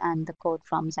Zybooks and the code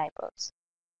from Zybooks.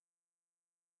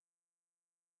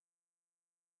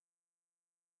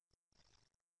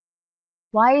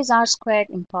 Why is R squared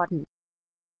important?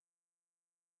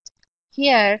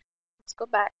 Here, let's go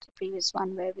back to the previous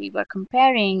one where we were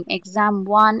comparing exam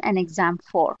 1 and exam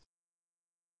 4,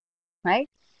 right?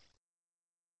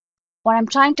 What I'm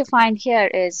trying to find here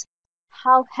is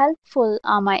how helpful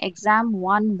are my exam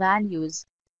 1 values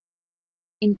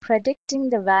in predicting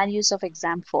the values of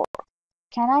exam 4.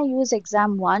 Can I use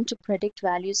exam 1 to predict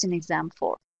values in exam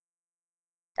 4?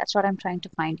 That's what I'm trying to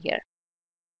find here.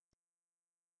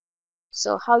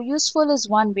 So how useful is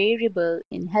one variable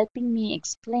in helping me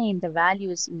explain the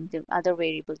values in the other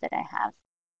variable that I have?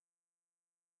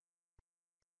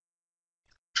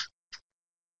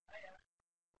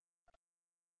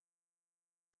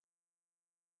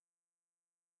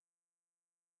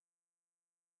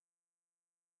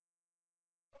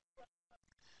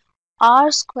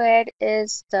 R squared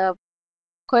is the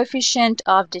coefficient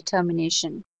of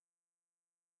determination.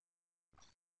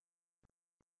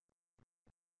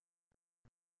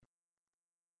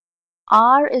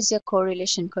 R is your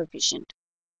correlation coefficient.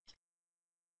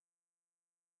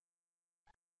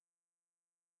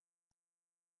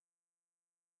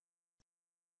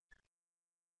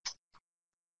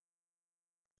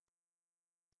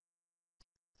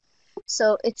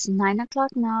 So it's 9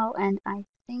 o'clock now, and I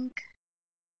think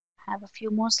I have a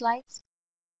few more slides.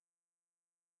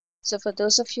 So for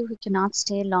those of you who cannot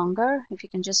stay longer, if you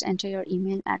can just enter your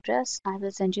email address, I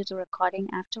will send you the recording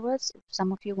afterwards. If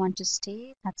some of you want to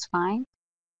stay, that's fine.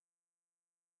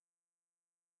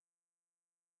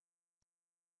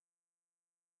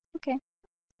 Okay,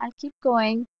 I'll keep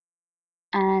going,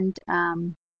 and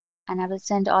I will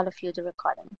send all of you the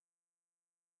recording.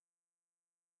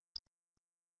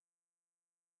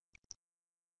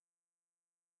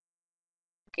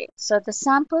 Okay, so the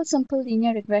sample simple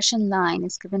linear regression line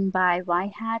is given by y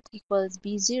hat equals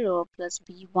b0 plus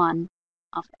b1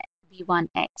 of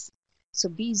b1x. So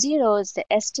b0 is the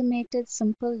estimated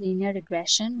simple linear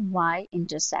regression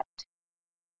y-intercept.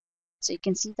 So you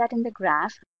can see that in the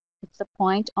graph. It's the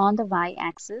point on the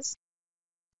y-axis.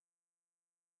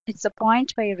 It's the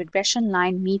point where your regression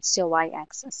line meets your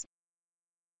y-axis.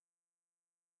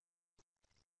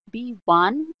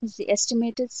 b1 is the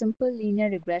estimated simple linear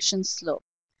regression slope,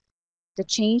 the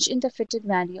change in the fitted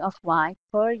value of y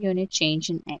per unit change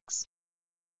in x.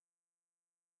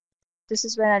 This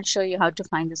is where I'll show you how to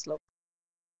find the slope.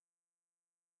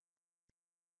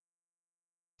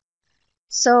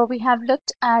 So we have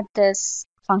looked at this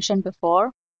function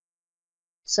before.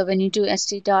 So when you do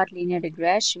st dot linear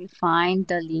regress, we find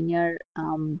the linear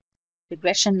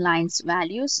regression lines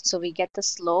values. So we get the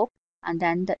slope and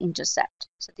then the intercept.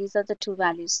 So these are the two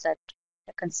values that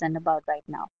we're concerned about right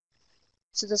now.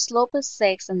 So the slope is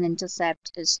 6 and the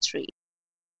intercept is 3.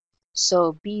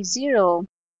 So B0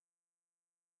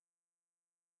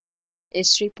 is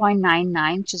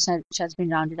 3.99, which has been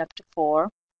rounded up to 4.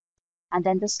 And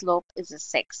then the slope is a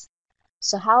 6.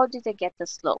 So how did they get the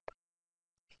slope?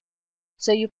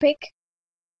 So you pick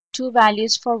two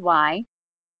values for y.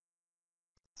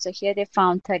 So here they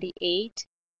found 38,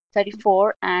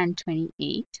 34, and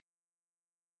 28.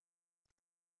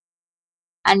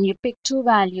 And you pick two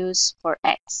values for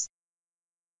x.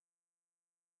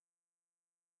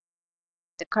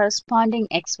 The corresponding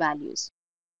x values,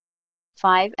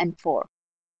 5 and 4.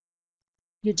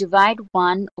 You divide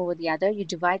one over the other. You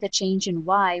divide the change in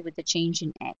y with the change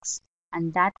in x.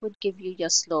 And that would give you your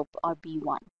slope, or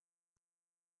b1.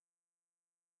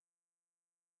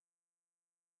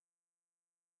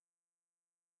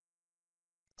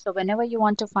 So whenever you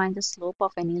want to find the slope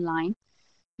of any line,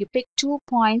 you pick 2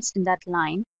 points in that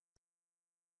line,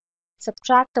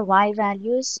 subtract the y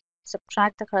values,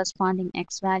 subtract the corresponding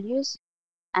x values,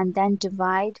 and then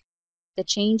divide the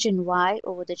change in y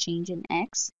over the change in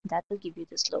x. That will give you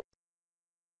the slope.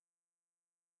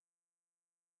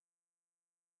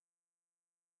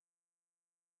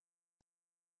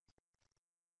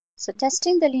 So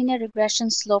testing the linear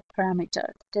regression slope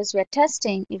parameter. That is, we're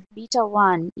testing if beta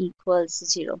 1 equals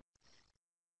 0.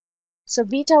 So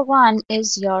beta 1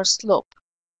 is your slope,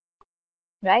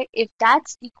 right? If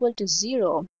that's equal to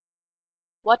 0,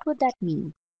 what would that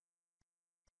mean?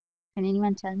 Can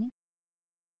anyone tell me?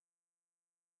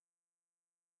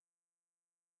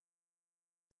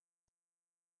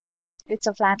 It's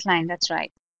a flat line, that's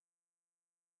right.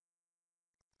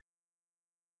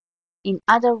 In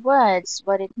other words,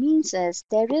 what it means is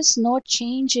there is no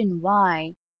change in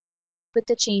y with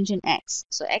the change in x.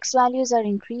 So x values are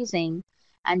increasing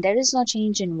and there is no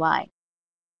change in y.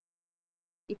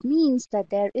 It means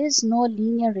that there is no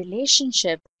linear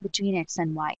relationship between x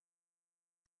and y.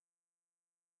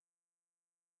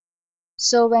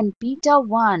 So when beta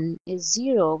 1 is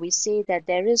 0, we say that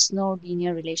there is no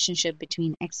linear relationship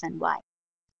between x and y.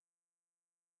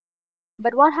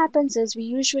 But what happens is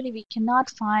we cannot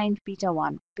find beta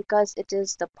 1 because it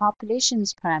is the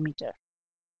population's parameter.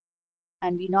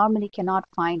 And we normally cannot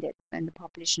find it when the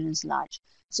population is large.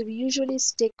 So we usually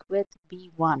stick with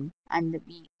B1 and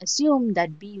we assume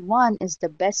that B1 is the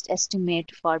best estimate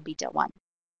for beta 1.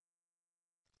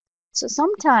 So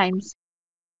sometimes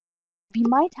we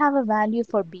might have a value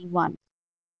for B1,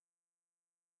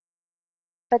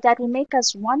 but that will make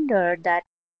us wonder that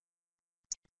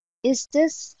is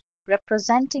this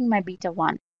representing my beta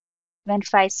 1? When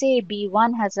if I say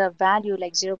B1 has a value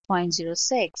like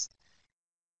 0.06,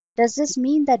 does this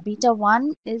mean that beta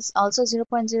 1 is also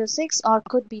 0.06, or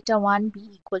could beta 1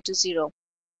 be equal to 0?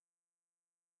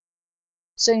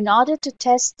 So in order to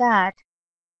test that,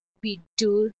 we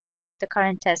do the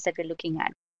current test that we're looking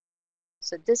at.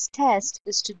 So this test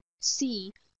is to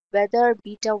see whether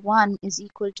beta 1 is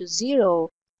equal to 0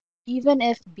 even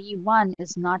if B1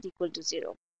 is not equal to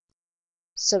 0.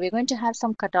 So we're going to have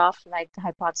some cutoff, like the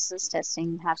hypothesis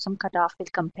testing, have some cutoff. We'll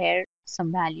compare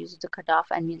some values of the cutoff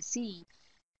and we'll see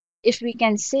if we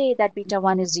can say that beta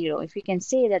 1 is 0, if we can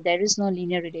say that there is no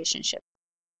linear relationship.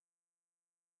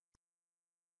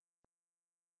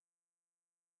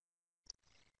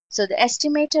 So the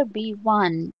estimator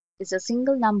B1 is a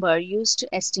single number used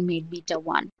to estimate beta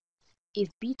 1. If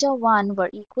beta 1 were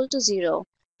equal to 0,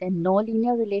 then no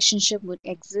linear relationship would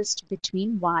exist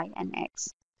between y and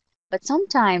x. But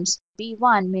sometimes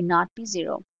B1 may not be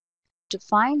 0. To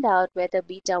find out whether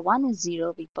beta 1 is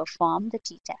 0, we perform the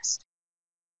t-test.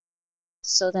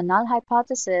 So the null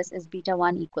hypothesis is beta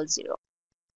 1 equals 0.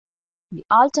 The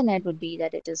alternate would be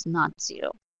that it is not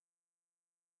 0.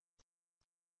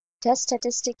 Test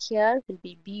statistic here will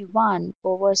be B1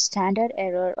 over standard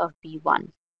error of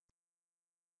B1.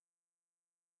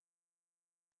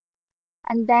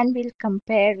 And then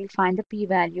we'll find the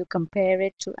p-value, compare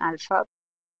it to alpha.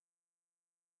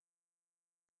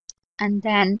 And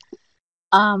then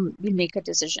we'll make a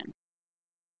decision.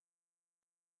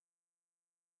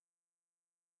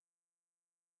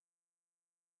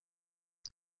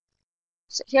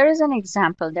 So here is an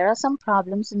example. There are some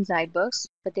problems in Zybergs,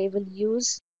 but they will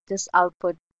use this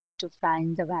output to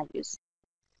find the values.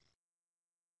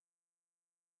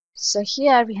 So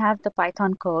here we have the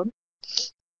Python code.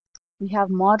 We have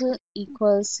model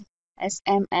equals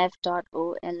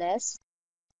smf.ols.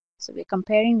 So we're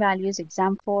comparing values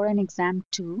exam 4 and exam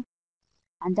 2.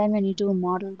 And then when you do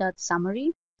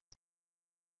model.summary,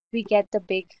 we get the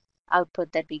big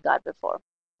output that we got before.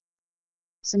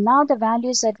 So now the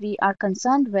values that we are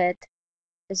concerned with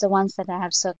is the ones that I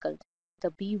have circled,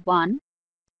 the B1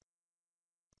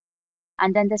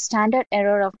 and then the standard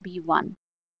error of B1.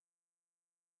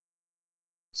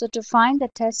 So to find the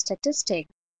test statistic,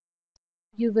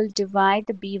 you will divide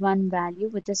the B1 value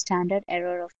with the standard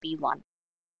error of B1.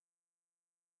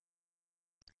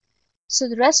 So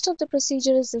the rest of the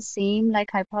procedure is the same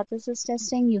like hypothesis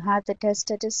testing. You have the test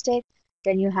statistic,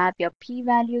 then you have your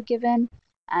p-value given,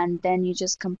 and then you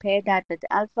just compare that with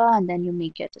alpha, and then you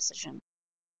make your decision.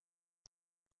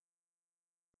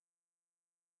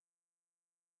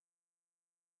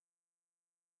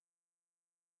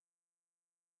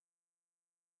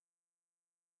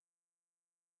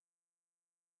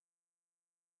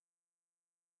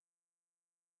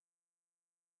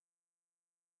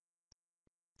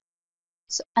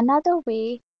 So another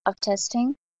way of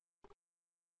testing,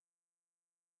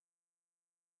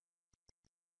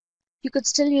 you could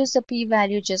still use the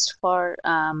p-value just for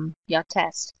your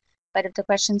test. But if the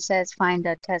question says find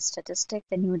a test statistic,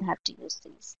 then you would have to use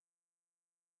these.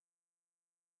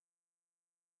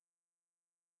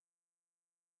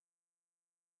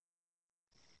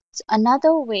 So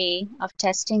another way of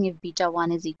testing if beta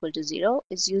 1 is equal to 0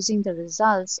 is using the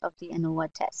results of the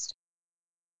ANOVA test.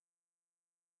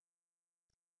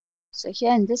 So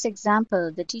here in this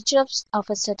example, the teacher of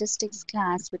a statistics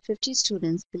class with 50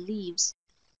 students believes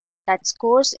that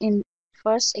scores in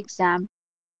first exam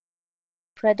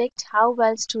predict how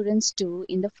well students do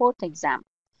in the fourth exam.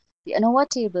 The ANOVA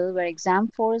table, where exam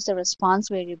 4 is the response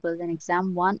variable and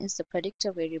exam 1 is the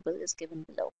predictor variable, is given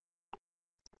below.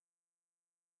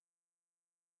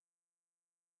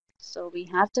 So we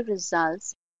have the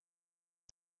results.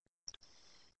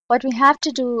 What we have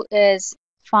to do is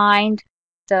find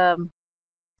the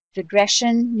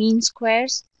regression mean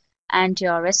squares and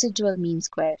your residual mean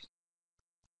squares.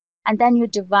 And then you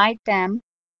divide them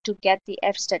to get the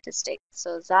F statistic.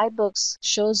 So Zybooks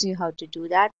shows you how to do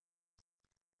that.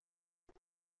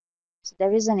 So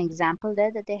there is an example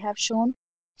there that they have shown.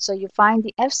 So you find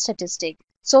the F statistic.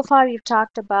 So far you've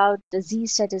talked about the Z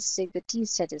statistic, the T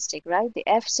statistic, right? The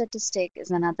F statistic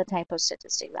is another type of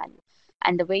statistic value.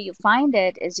 And the way you find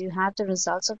it is you have the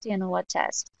results of the ANOVA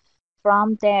test.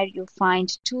 From there you find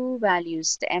two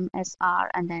values, the MSR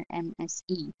and then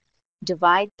MSE.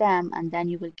 Divide them and then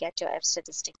you will get your F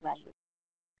statistic value.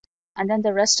 And then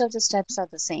the rest of the steps are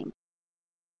the same.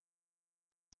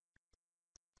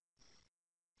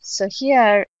 So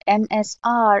here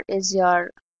MSR is your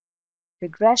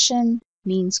regression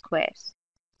mean squares.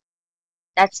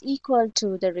 That's equal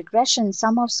to the regression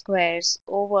sum of squares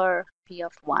over P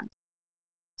of 1.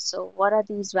 So what are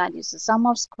these values? The sum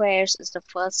of squares is the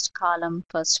first column,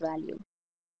 first value.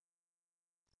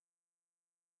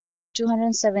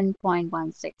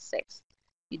 207.166.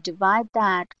 You divide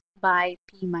that by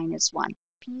P minus 1.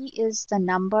 P is the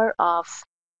number of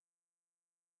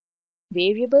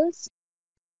variables,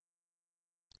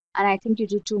 and I think you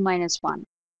do 2 minus 1.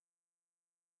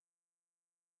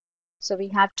 So we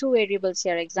have two variables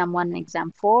here, exam 1 and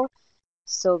exam 4.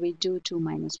 So we do 2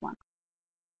 minus 1.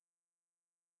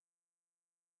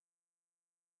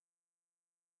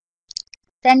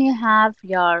 Then you have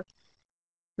your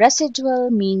residual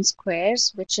mean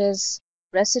squares, which is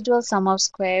residual sum of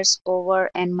squares over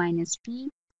n minus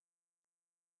p.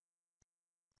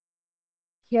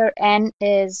 Here n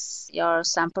is your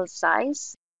sample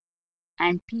size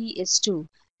and p is 2.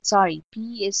 Sorry,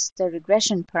 p is the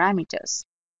regression parameters.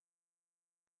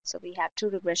 So we have two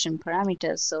regression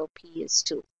parameters, so p is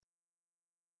 2.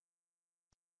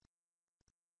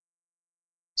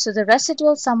 So the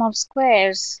residual sum of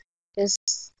squares is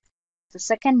the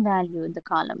second value in the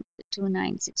column, the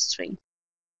 2963.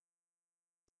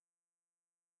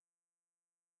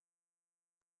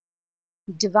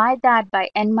 Divide that by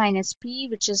n minus p,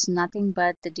 which is nothing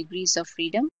but the degrees of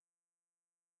freedom.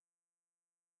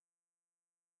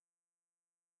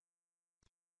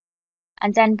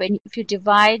 And then if you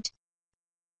divide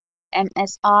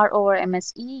MSR over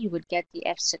MSE, you would get the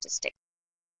F statistic.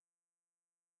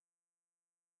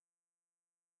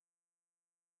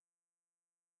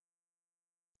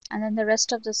 And then the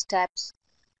rest of the steps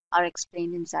are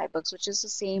explained in Zybooks, which is the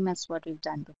same as what we've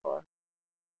done before.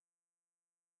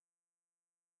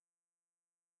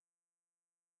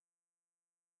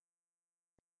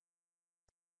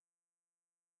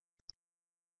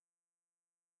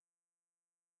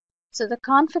 So the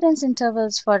confidence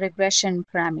intervals for regression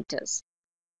parameters.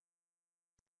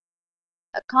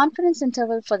 A confidence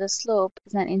interval for the slope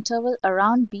is an interval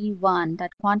around B1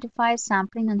 that quantifies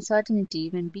sampling uncertainty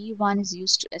when B1 is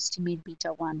used to estimate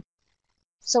beta 1.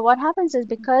 So what happens is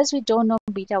because we don't know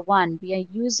beta 1, we are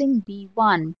using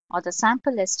B1 or the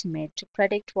sample estimate to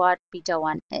predict what beta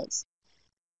 1 is.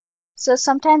 So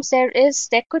sometimes there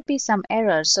could be some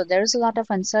error. So there is a lot of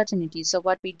uncertainty. So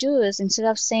what we do is instead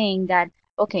of saying that,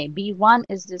 okay, B1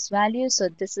 is this value, so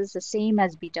this is the same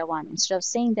as beta 1. Instead of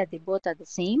saying that they both are the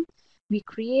same, we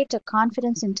create a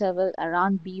confidence interval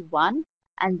around B1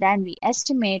 and then we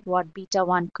estimate what beta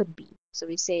 1 could be. So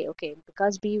we say, okay,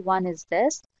 because B1 is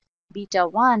this, beta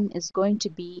 1 is going to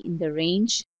be in the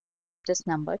range this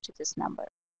number to this number.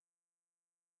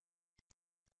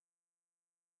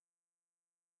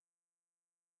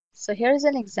 So here is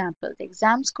an example. The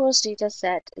exam scores data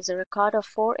set is a record of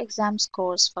 4 exam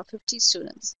scores for 50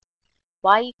 students.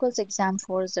 Y equals exam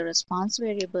 4 is the response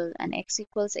variable and X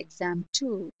equals exam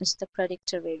 2 is the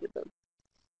predictor variable.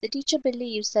 The teacher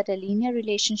believes that a linear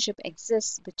relationship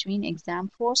exists between exam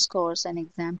 4 scores and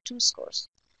exam 2 scores.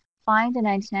 Find the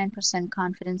 99%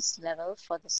 confidence level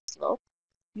for the slope.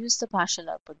 Use the partial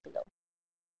output below.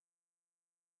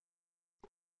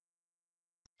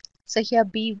 So here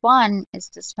B1 is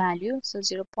this value, so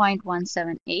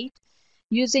 0.178.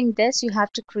 Using this, you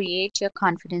have to create your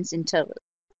confidence interval.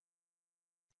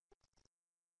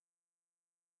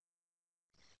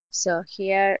 So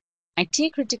here, my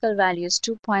T critical value is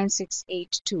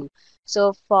 2.682.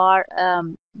 So for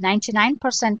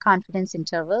 99% confidence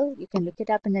interval, you can look it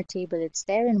up in the table. It's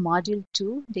there in module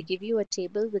 2. They give you a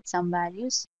table with some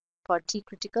values for T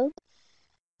critical.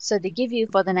 So they give you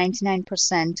for the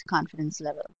 99% confidence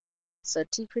level. So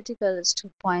T critical is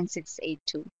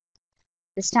 2.682.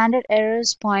 The standard error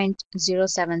is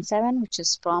 0.077, which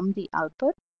is from the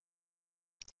output.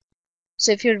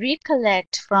 So if you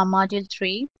recollect from module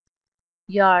 3,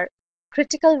 your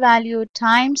critical value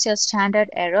times your standard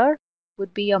error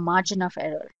would be your margin of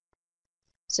error.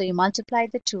 So you multiply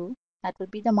the two, that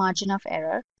would be the margin of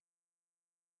error,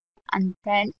 and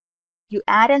then you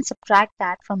add and subtract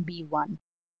that from B1.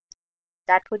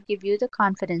 That would give you the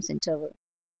confidence interval.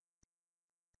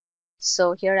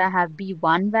 So here I have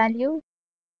B1 value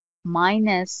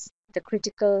minus the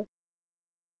critical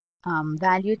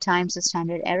value times the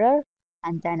standard error,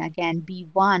 and then again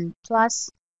B1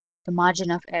 plus the margin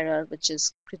of error, which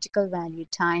is critical value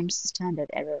times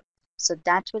standard error. So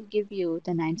that will give you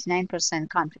the 99%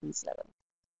 confidence level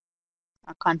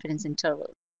or confidence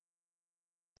interval.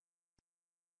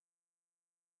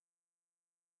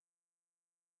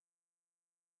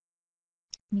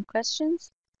 Any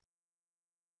questions?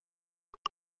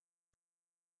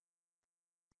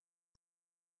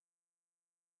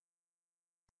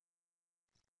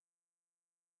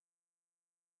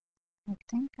 I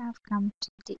think I've come to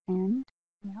the end.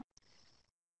 Yeah.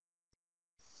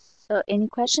 So any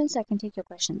questions? I can take your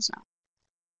questions now.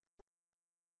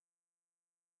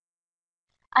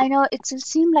 I know it will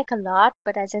seem like a lot,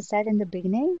 but as I said in the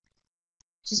beginning,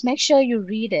 just make sure you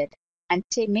read it and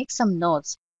make some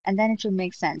notes, and then it will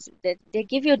make sense. They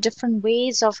give you different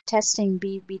ways of testing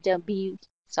beta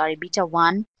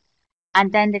 1,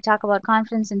 and then they talk about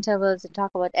confidence intervals, they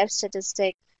talk about F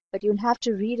statistic, but you'll have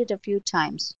to read it a few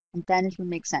times, and then it will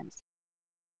make sense.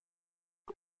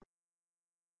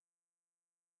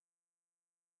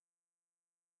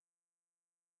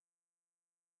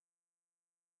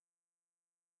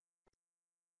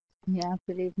 Yeah,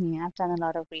 believe me, I've done a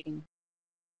lot of reading.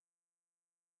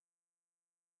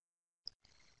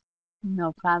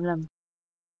 No problem.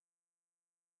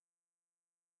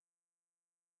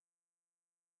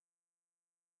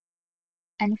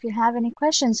 And if you have any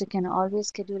questions, you can always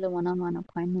schedule a one-on-one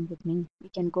appointment with me. We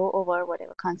can go over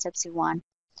whatever concepts you want,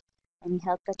 any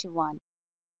help that you want.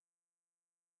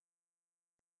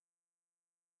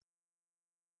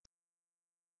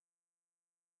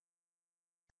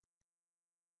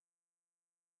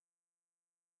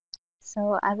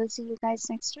 So I will see you guys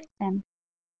next week then.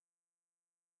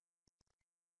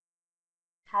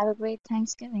 Have a great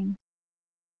Thanksgiving.